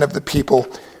and of the people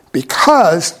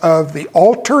because of the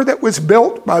altar that was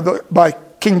built by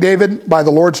King David by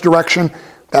the Lord's direction.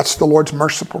 That's the Lord's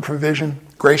merciful provision,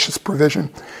 gracious provision,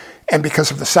 and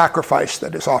because of the sacrifice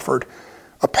that is offered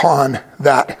upon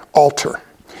that altar.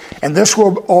 And this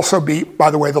will also be,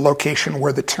 by the way, the location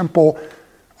where the temple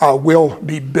will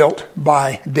be built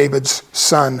by David's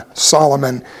son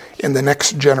Solomon in the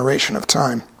next generation of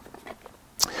time.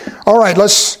 All right,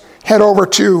 let's head over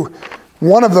to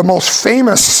one of the most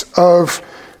famous of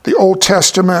the Old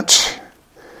Testament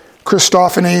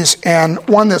Christophanies, and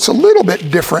one that's a little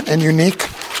bit different and unique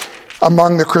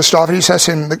among the Christophanies. That's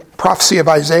in the prophecy of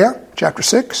Isaiah, chapter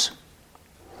 6.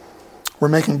 We're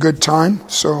making good time,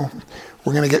 so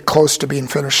we're going to get close to being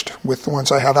finished with the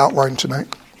ones I have outlined tonight.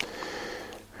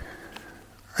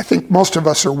 I think most of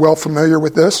us are well familiar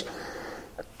with this,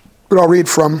 but I'll read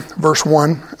from verse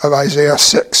 1 of Isaiah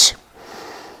 6.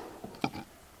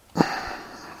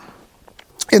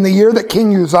 In the year that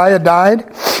King Uzziah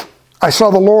died, I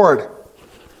saw the Lord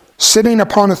sitting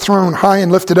upon a throne high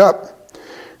and lifted up,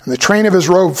 and the train of his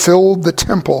robe filled the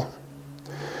temple.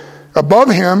 Above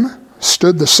him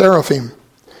stood the seraphim.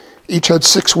 Each had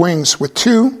 6 wings. With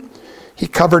 2 he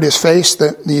covered his face.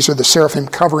 These are the seraphim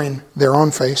covering their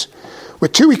own face.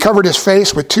 With 2 he covered his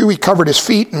face. With 2 he covered his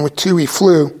feet. And with 2 he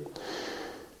flew.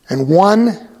 And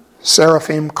one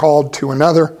seraphim called to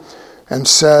another and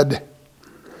said,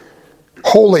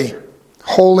 Holy,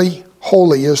 holy,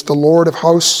 holy is the Lord of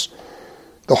hosts.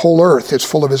 The whole earth is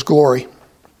full of his glory.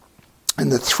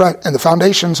 And the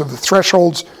foundations of the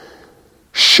thresholds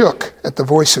shook at the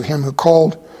voice of him who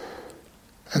called,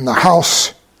 and the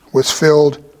house was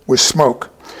filled with smoke.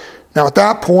 Now at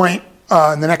that point,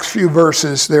 in the next few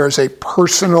verses, there is a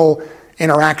personal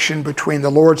interaction between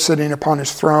the Lord sitting upon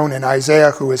his throne and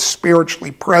Isaiah, who is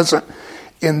spiritually present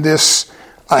in this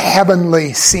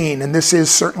heavenly scene. And this is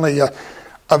certainly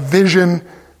a vision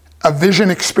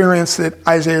experience that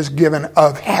Isaiah is given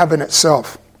of heaven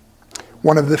itself.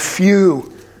 One of the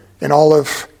few in all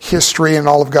of history and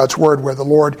all of God's word where the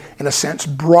Lord, in a sense,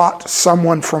 brought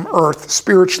someone from earth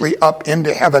spiritually up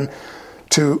into heaven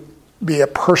to be a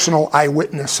personal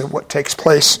eyewitness of what takes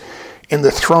place in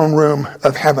the throne room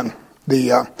of heaven,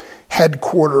 the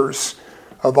headquarters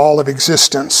of all of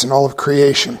existence and all of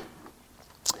creation.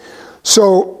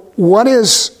 So what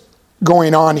is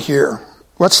going on here?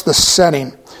 What's the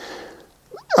setting?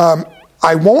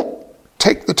 I won't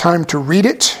take the time to read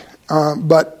it,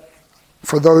 but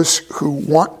for those who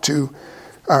want to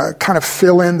kind of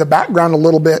fill in the background a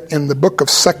little bit, in the book of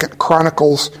 2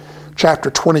 Chronicles,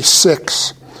 chapter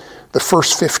 26, the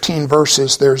first 15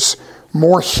 verses, there's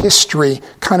more history,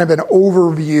 kind of an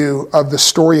overview of the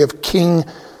story of King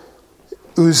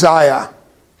Uzziah.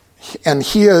 And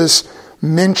he is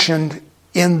mentioned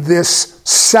in this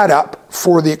setup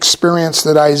for the experience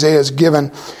that Isaiah is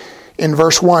given in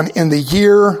verse 1, in the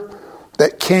year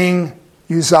that King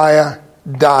Uzziah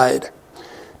died.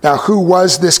 Now, who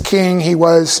was this king? He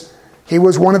was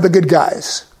one of the good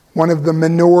guys, one of the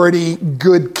minority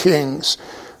good kings,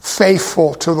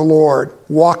 faithful to the Lord,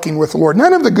 walking with the Lord.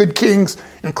 None of the good kings,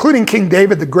 including King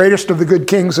David, the greatest of the good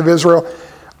kings of Israel,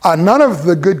 none of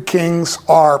the good kings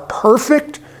are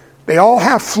perfect. They all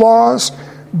have flaws,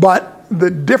 but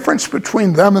the difference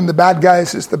between them and the bad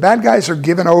guys is the bad guys are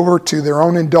given over to their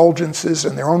own indulgences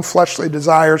and their own fleshly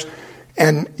desires,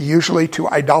 and usually to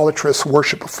idolatrous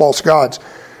worship of false gods.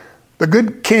 The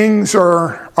good kings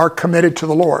are committed to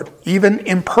the Lord. Even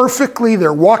imperfectly,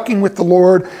 they're walking with the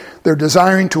Lord. They're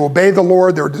desiring to obey the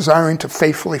Lord. They're desiring to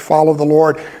faithfully follow the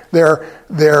Lord. They're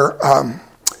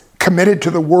committed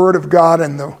to the Word of God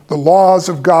and the laws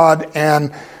of God,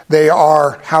 and they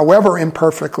are, however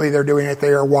imperfectly they're doing it,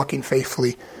 they are walking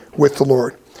faithfully with the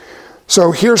Lord.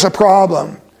 So here's a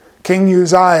problem. King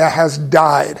Uzziah has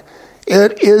died.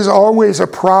 It is always a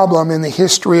problem in the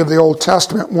history of the Old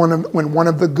Testament when one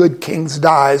of the good kings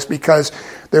dies, because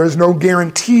there is no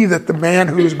guarantee that the man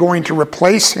who is going to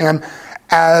replace him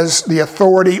as the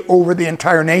authority over the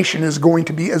entire nation is going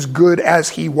to be as good as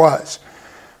he was.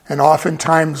 And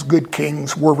oftentimes good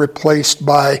kings were replaced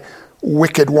by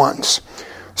wicked ones.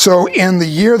 So in the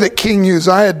year that King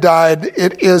Uzziah died,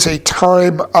 it is a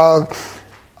time of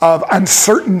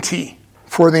uncertainty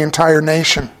for the entire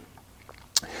nation.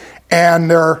 And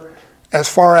there, as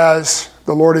far as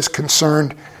the Lord is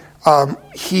concerned,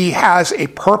 he has a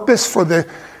purpose for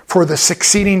the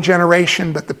succeeding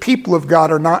generation, but the people of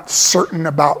God are not certain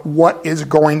about what is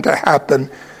going to happen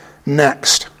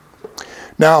next.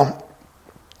 Now,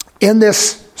 in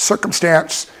this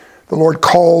circumstance, the Lord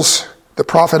calls the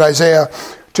prophet Isaiah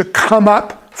to come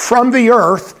up from the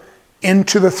earth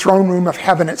into the throne room of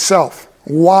heaven itself.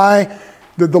 Why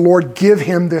did the Lord give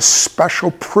him this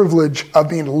special privilege of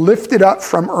being lifted up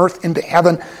from earth into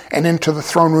heaven and into the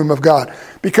throne room of God?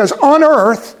 Because on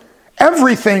earth,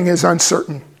 everything is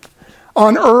uncertain.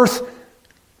 On earth,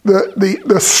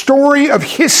 the story of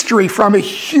history from a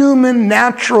human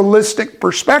naturalistic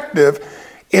perspective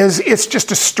it's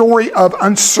just a story of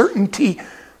uncertainty,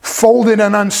 folded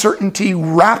in uncertainty,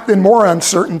 wrapped in more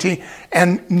uncertainty,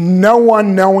 and no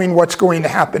one knowing what's going to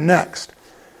happen next.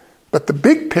 But the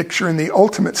big picture and the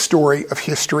ultimate story of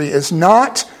history is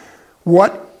not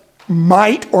what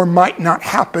might or might not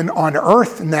happen on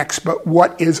earth next, but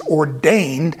what is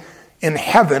ordained in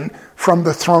heaven from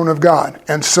the throne of God.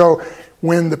 And so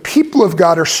when the people of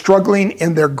God are struggling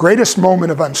in their greatest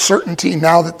moment of uncertainty,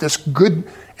 now that this good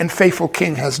and faithful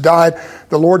king has died,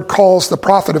 the Lord calls the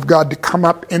prophet of God to come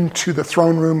up into the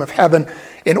throne room of heaven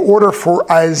in order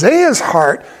for Isaiah's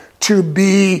heart to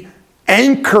be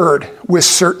anchored with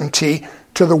certainty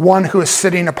to the one who is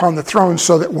sitting upon the throne,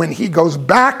 so that when he goes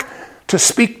back to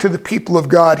speak to the people of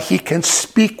God, he can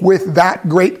speak with that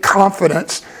great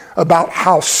confidence about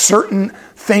how certain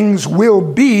things will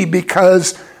be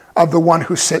because of the one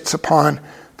who sits upon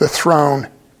the throne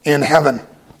in heaven.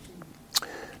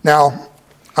 Now,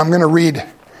 I'm going to read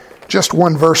just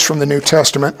one verse from the New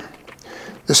Testament.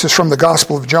 This is from the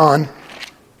Gospel of John,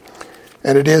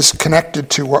 and it is connected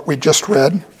to what we just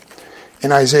read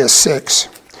in Isaiah 6.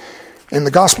 In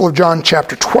the Gospel of John,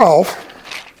 chapter 12,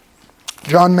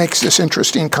 John makes this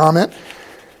interesting comment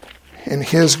in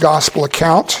his Gospel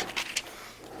account.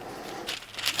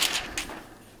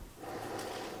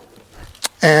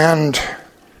 And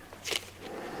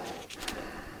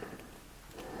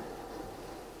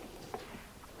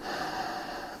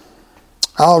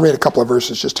I'll read a couple of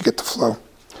verses just to get the flow.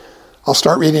 I'll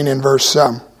start reading in verse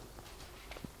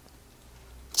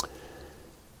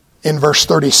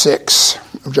 36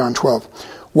 of John 12.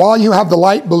 While you have the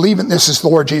light, believe in, this is the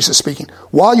Lord Jesus speaking.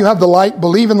 While you have the light,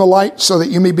 believe in the light so that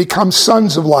you may become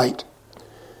sons of light.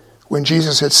 When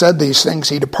Jesus had said these things,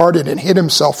 he departed and hid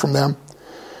himself from them.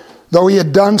 Though he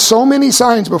had done so many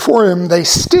signs before him, they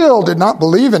still did not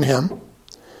believe in him,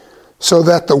 so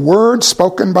that the word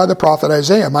spoken by the prophet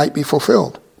Isaiah might be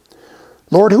fulfilled.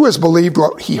 Lord, who has believed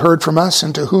what he heard from us,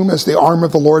 and to whom has the arm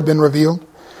of the Lord been revealed?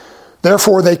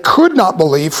 Therefore they could not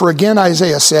believe, for again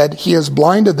Isaiah said, he has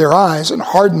blinded their eyes and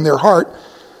hardened their heart,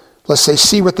 lest they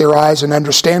see with their eyes and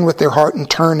understand with their heart and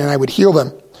turn, and I would heal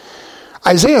them.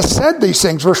 Isaiah said these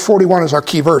things, verse 41 is our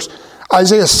key verse.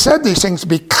 Isaiah said these things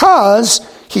because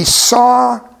he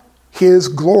saw his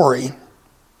glory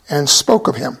and spoke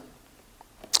of him.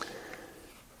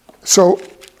 So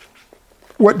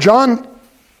what John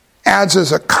adds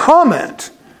as a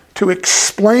comment to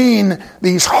explain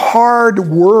these hard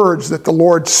words that the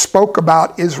Lord spoke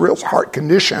about Israel's heart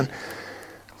condition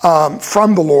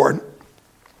from the Lord,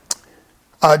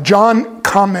 John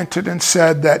commented and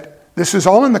said that this is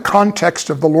all in the context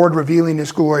of the Lord revealing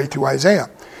his glory to Isaiah.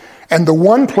 And the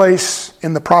one place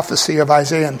in the prophecy of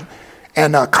Isaiah,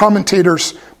 and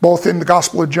commentators both in the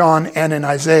Gospel of John and in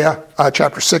Isaiah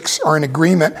chapter 6 are in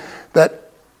agreement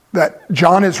that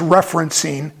John is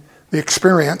referencing the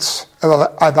experience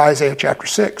of Isaiah chapter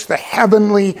 6, the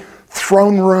heavenly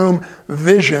throne room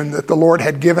vision that the Lord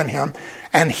had given him.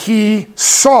 And Isaiah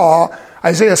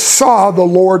saw the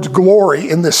Lord's glory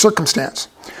in this circumstance.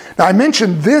 Now I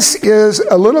mentioned this is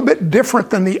a little bit different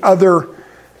than the other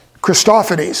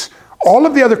Christophanies. All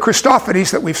of the other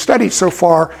Christophanies that we've studied so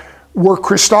far were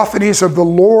Christophanies of the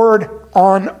Lord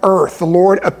on earth, the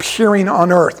Lord appearing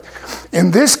on earth.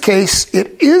 In this case,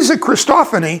 it is a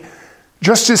Christophany,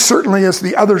 just as certainly as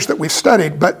the others that we've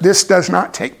studied, but this does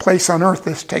not take place on earth,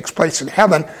 this takes place in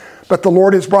heaven. But the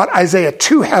Lord has brought Isaiah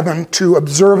to heaven to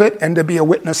observe it and to be a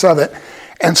witness of it.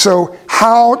 And so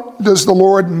how does the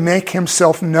Lord make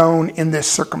himself known in this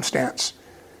circumstance?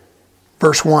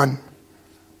 Verse 1.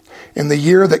 In the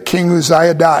year that King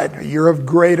Uzziah died, a year of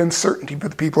great uncertainty for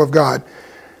the people of God,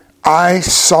 I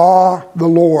saw the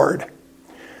Lord.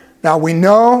 Now we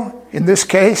know in this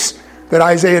case that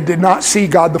Isaiah did not see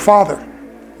God the Father.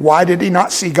 Why did he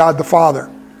not see God the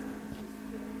Father?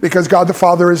 because God the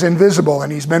Father is invisible,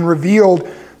 and he's been revealed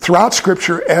throughout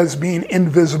Scripture as being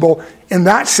invisible, in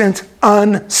that sense,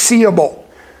 unseeable.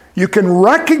 You can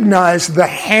recognize the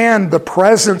hand, the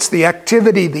presence, the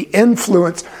activity, the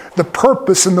influence, the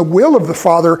purpose, and the will of the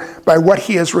Father by what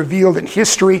he has revealed in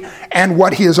history and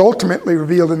what he has ultimately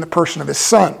revealed in the person of his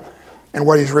Son and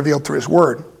what he's revealed through his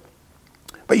Word.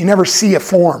 But you never see a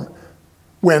form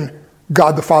when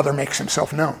God the Father makes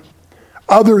himself known,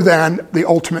 other than the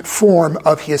ultimate form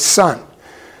of his Son.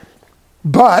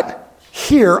 But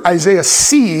here Isaiah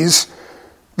sees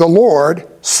the Lord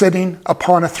sitting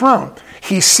upon a throne.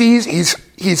 He sees,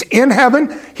 he's in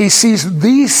heaven, he sees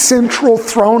the central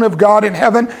throne of God in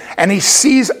heaven, and he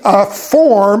sees a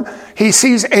form, he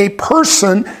sees a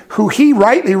person who he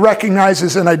rightly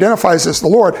recognizes and identifies as the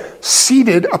Lord,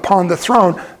 seated upon the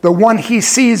throne. The one he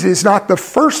sees is not the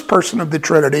first person of the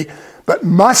Trinity, but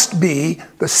must be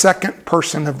the second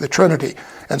person of the Trinity.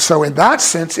 And so in that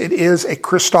sense, it is a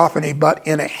Christophany, but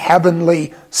in a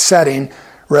heavenly setting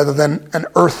rather than an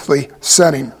earthly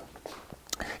setting.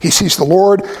 He sees the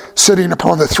Lord sitting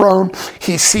upon the throne.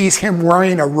 He sees him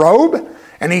wearing a robe,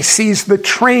 and he sees the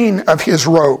train of his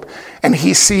robe. And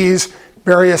he sees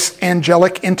various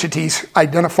angelic entities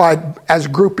identified as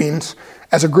groupings,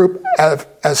 as a group of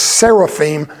as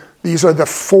seraphim. These are the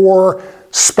four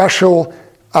special,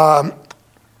 what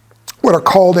are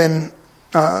called in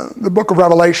the book of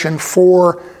Revelation,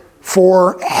 four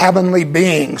heavenly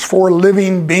beings, four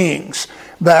living beings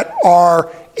that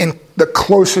are in the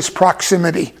closest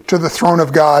proximity to the throne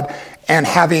of God and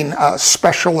having a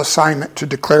special assignment to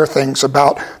declare things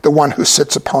about the one who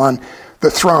sits upon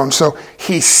the throne. So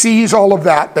he sees all of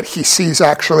that, but he sees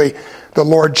actually the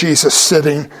Lord Jesus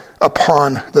sitting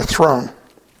upon the throne.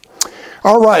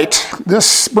 All right,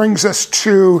 this brings us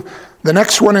to the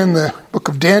next one in the book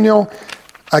of Daniel.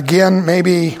 Again,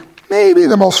 maybe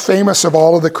the most famous of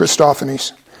all of the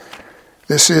Christophanies.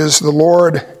 This is the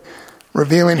Lord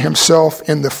revealing himself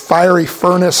in the fiery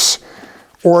furnace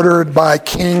ordered by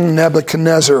King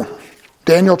Nebuchadnezzar.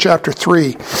 Daniel chapter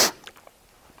 3.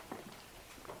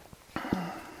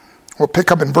 We'll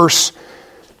pick up in verse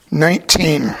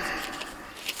 19.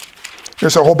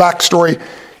 There's a whole backstory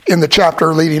in the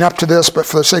chapter leading up to this, but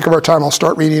for the sake of our time, I'll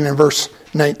start reading in verse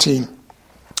 19.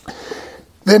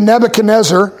 Then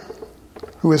Nebuchadnezzar,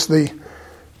 who is the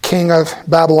king of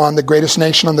Babylon, the greatest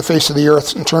nation on the face of the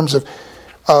earth in terms of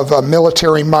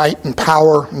military might and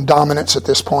power and dominance at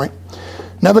this point.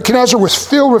 Nebuchadnezzar was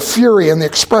filled with fury, and the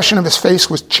expression of his face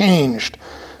was changed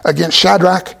against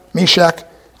Shadrach, Meshach,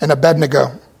 and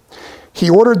Abednego. He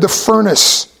ordered the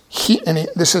furnace,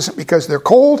 this isn't because they're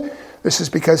cold, this is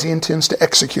because he intends to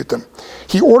execute them.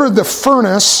 He ordered the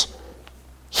furnace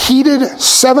heated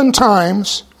 7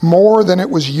 times more than it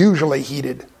was usually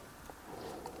heated.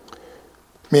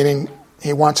 Meaning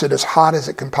he wants it as hot as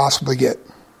it can possibly get.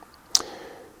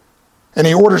 And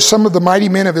he orders some of the mighty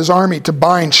men of his army to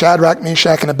bind Shadrach,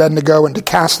 Meshach, and Abednego and to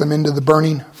cast them into the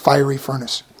burning fiery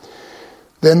furnace.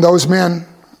 Then these men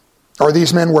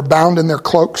were bound in their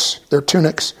cloaks, their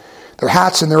tunics, their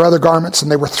hats, and their other garments,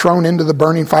 and they were thrown into the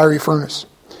burning fiery furnace.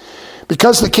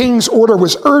 Because the king's order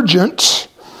was urgent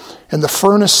and the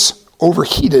furnace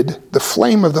overheated, the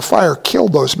flame of the fire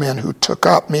killed those men who took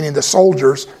up, meaning the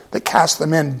soldiers that cast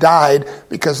them in died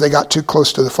because they got too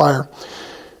close to the fire.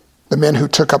 The men who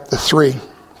took up the 3.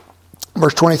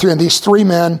 Verse 23, and these 3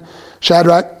 men,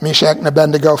 Shadrach, Meshach, and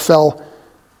Abednego, fell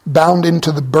bound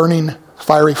into the burning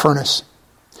fiery furnace.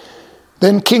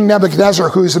 Then King Nebuchadnezzar,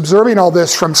 who is observing all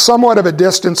this from somewhat of a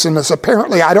distance and is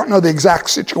apparently, I don't know the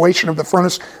exact situation of the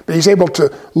furnace, but he's able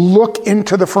to look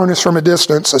into the furnace from a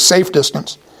distance, a safe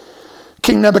distance.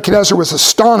 King Nebuchadnezzar was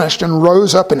astonished and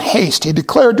rose up in haste. He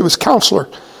declared to his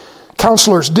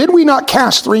counselors, did we not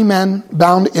cast 3 men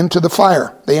bound into the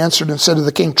fire? They answered and said to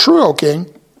the king, true, O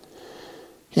king.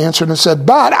 He answered and said,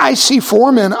 but I see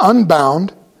 4 men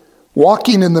unbound,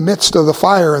 walking in the midst of the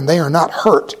fire, and they are not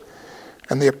hurt.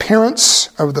 And the appearance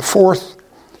of the 4th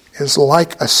is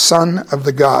like a son of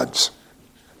the gods.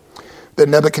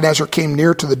 Then Nebuchadnezzar came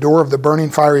near to the door of the burning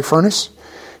fiery furnace.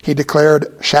 He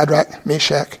declared, Shadrach,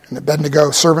 Meshach, and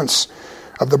Abednego, servants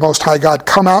of the Most High God,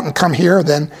 come out and come here.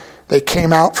 Then they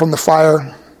came out from the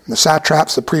fire. The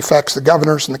satraps, the prefects, the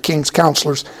governors, and the king's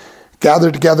counselors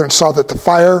gathered together and saw that the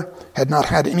fire had not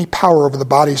had any power over the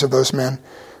bodies of those men.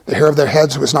 The hair of their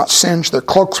heads was not singed, their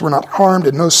cloaks were not harmed,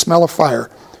 and no smell of fire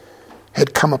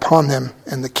had come upon them.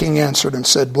 And the king answered and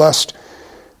said, blessed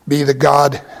be the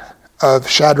God of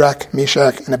Shadrach,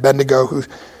 Meshach, and Abednego,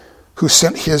 who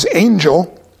sent his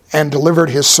angel and delivered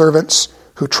his servants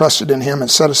who trusted in him and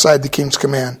set aside the king's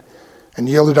command and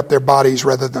yielded up their bodies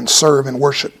rather than serve and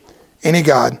worship any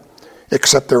god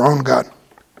except their own God.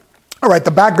 All right,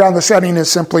 the background, the setting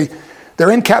is simply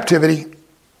they're in captivity.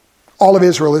 All of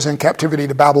Israel is in captivity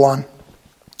to Babylon.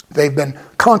 They've been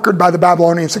conquered by the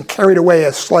Babylonians and carried away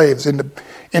as slaves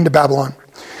into Babylon.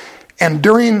 And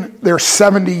during their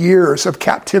 70 years of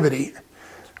captivity,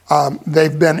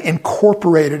 they've been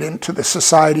incorporated into the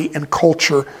society and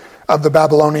culture of the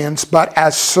Babylonians, but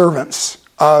as servants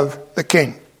of the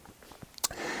king.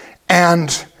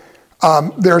 And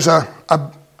there's a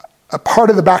part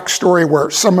of the backstory where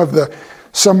some of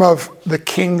the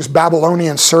king's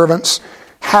Babylonian servants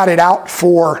had it out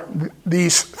for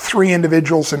these three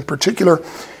individuals in particular,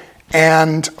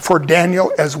 and for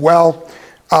Daniel as well.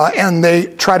 And they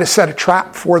try to set a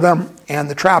trap for them, and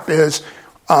the trap is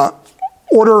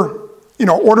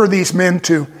order these men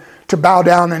to bow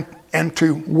down and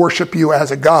to worship you as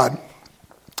a god.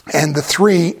 And the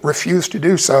three refuse to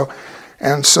do so.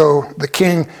 And so the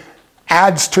king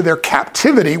adds to their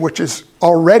captivity, which is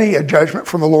already a judgment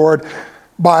from the Lord,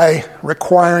 by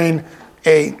requiring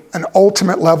an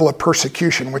ultimate level of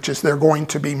persecution, which is they're going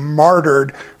to be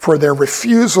martyred for their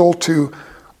refusal to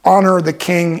honor the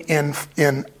king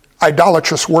in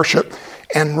idolatrous worship,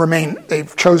 and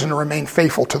they've chosen to remain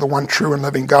faithful to the one true and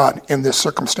living God in this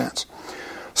circumstance.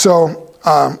 So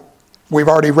we've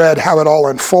already read how it all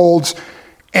unfolds,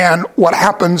 and what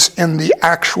happens in the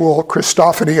actual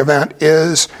Christophany event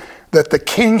is that the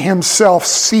king himself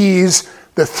sees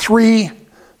the three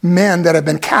men that have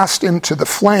been cast into the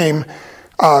flame,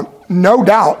 no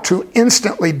doubt to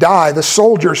instantly die. The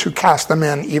soldiers who cast them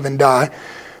in even die.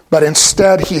 But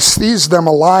instead he sees them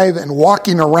alive and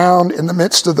walking around in the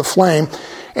midst of the flame,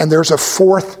 and there's a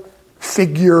fourth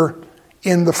figure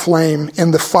in the flame,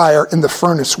 in the fire, in the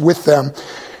furnace with them.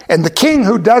 And the king,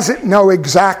 who doesn't know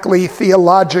exactly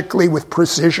theologically with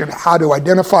precision how to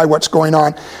identify what's going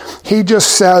on, he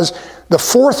just says, the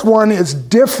fourth one is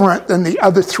different than the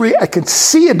other three. I can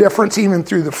see a difference even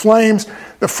through the flames.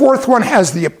 The fourth one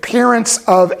has the appearance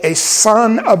of a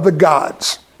son of the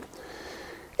gods.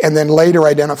 And then later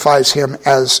identifies him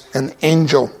as an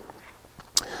angel.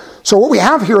 So what we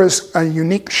have here is a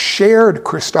unique shared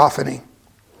Christophany.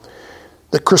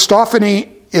 The Christophany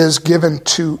is given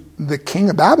to the king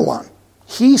of Babylon.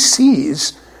 He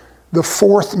sees the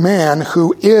fourth man,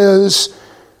 who is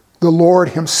the Lord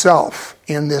himself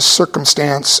in this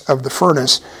circumstance of the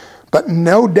furnace. But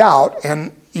no doubt,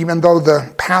 and even though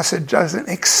the passage doesn't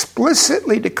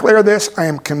explicitly declare this, I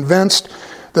am convinced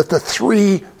that the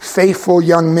three faithful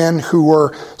young men who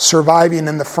were surviving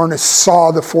in the furnace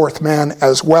saw the fourth man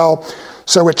as well.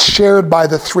 So it's shared by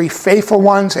the three faithful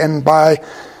ones and by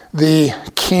the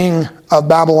king of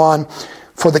Babylon.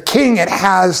 For the king, it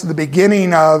has the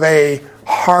beginning of a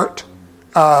heart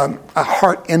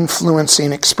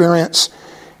influencing experience.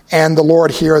 And the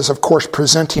Lord here is, of course,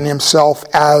 presenting himself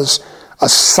as a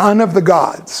son of the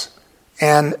gods.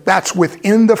 And that's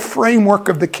within the framework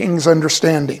of the king's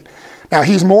understanding. Now,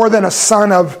 he's more than a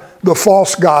son of the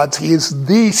false gods. He is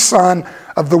the son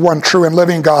of the one true and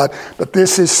living God. But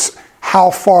this is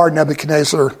how far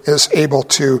Nebuchadnezzar is able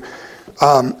to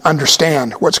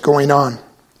understand what's going on.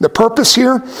 The purpose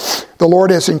here, the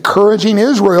Lord is encouraging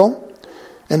Israel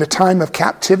in a time of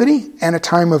captivity and a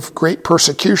time of great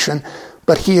persecution.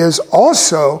 But he is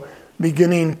also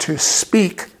beginning to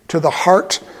speak to the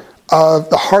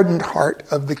hardened heart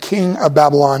of the king of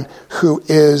Babylon, who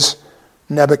is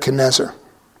Nebuchadnezzar.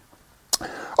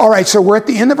 All right, so we're at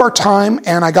the end of our time,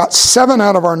 and I got 7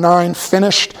 out of our 9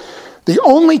 finished. The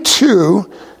only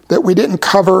 2 that we didn't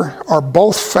cover are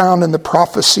both found in the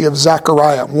prophecy of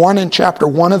Zechariah. One in chapter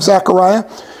 1 of Zechariah,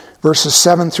 verses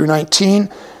 7 through 19.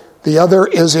 The other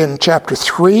is in chapter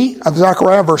 3 of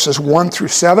Zechariah, verses 1 through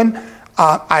 7.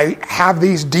 I have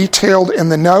these detailed in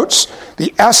the notes.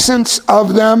 The essence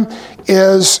of them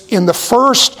is, in the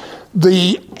first,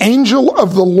 the angel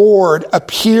of the Lord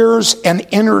appears and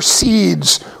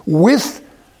intercedes with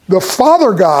the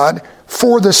Father God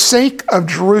for the sake of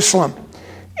Jerusalem.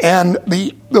 And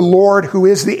the Lord, who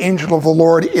is the angel of the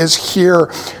Lord, is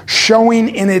here showing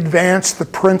in advance the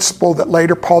principle that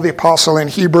later Paul the Apostle in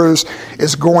Hebrews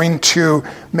is going to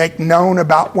make known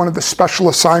about one of the special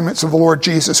assignments of the Lord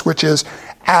Jesus, which is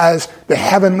as the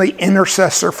heavenly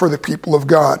intercessor for the people of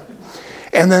God.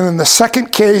 And then in the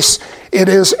second case, it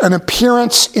is an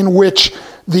appearance in which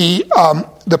the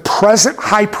present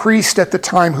high priest at the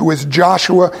time, who is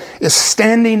Joshua, is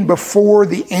standing before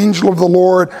the angel of the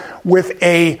Lord with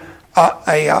a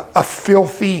a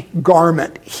filthy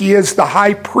garment. He is the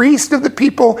high priest of the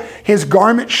people. His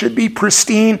garment should be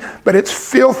pristine, but it's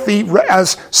filthy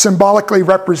as symbolically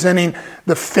representing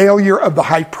the failure of the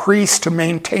high priest to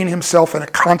maintain himself in a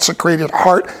consecrated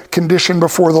heart condition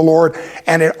before the Lord,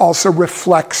 and it also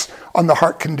reflects on the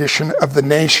heart condition of the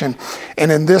nation.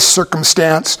 And in this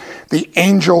circumstance, the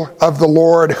angel of the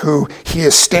Lord, who he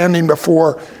is standing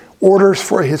before, orders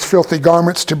for his filthy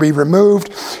garments to be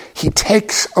removed. He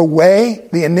takes away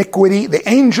the iniquity, the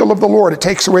angel of the Lord, it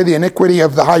takes away the iniquity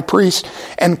of the high priest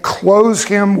and clothes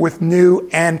him with new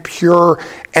and pure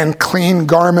and clean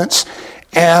garments.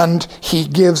 And he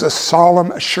gives a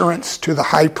solemn assurance to the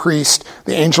high priest,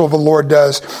 the angel of the Lord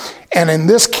does. And in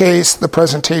this case, the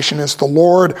presentation is the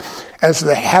Lord as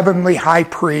the heavenly high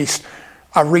priest,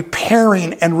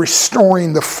 repairing and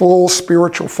restoring the full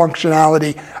spiritual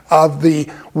functionality of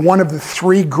one of the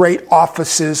three great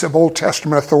offices of Old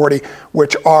Testament authority,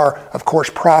 which are, of course,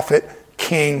 prophet,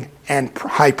 king, and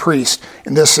high priest.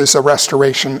 And this is a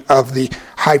restoration of the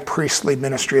high priestly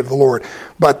ministry of the Lord.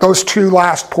 But those two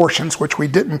last portions, which we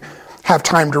didn't have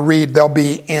time to read, they'll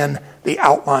be in the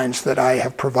outlines that I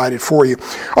have provided for you.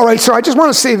 All right, so I just want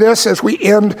to say this as we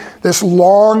end this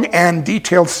long and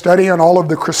detailed study on all of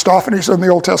the Christophanies in the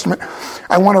Old Testament.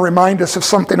 I want to remind us of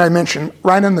something I mentioned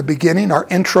right in the beginning, our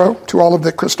intro to all of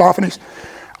the Christophanies.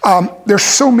 There's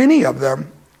so many of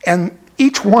them, and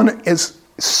each one is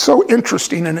so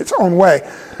interesting in its own way.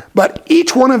 But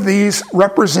each one of these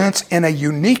represents in a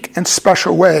unique and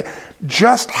special way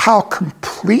just how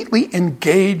completely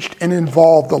engaged and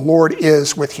involved the Lord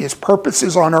is with his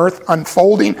purposes on earth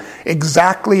unfolding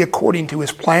exactly according to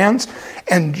his plans,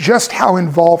 and just how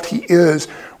involved he is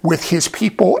with his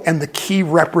people and the key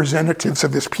representatives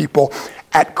of his people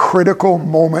at critical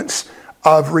moments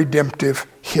of redemptive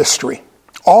history.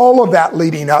 All of that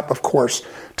leading up, of course,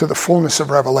 to the fullness of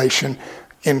revelation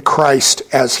in Christ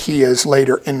as he is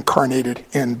later incarnated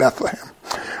in Bethlehem.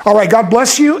 All right, God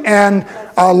bless you, and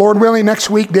Lord willing, next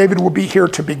week David will be here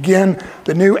to begin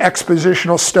the new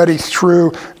expositional study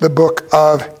through the book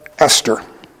of Esther.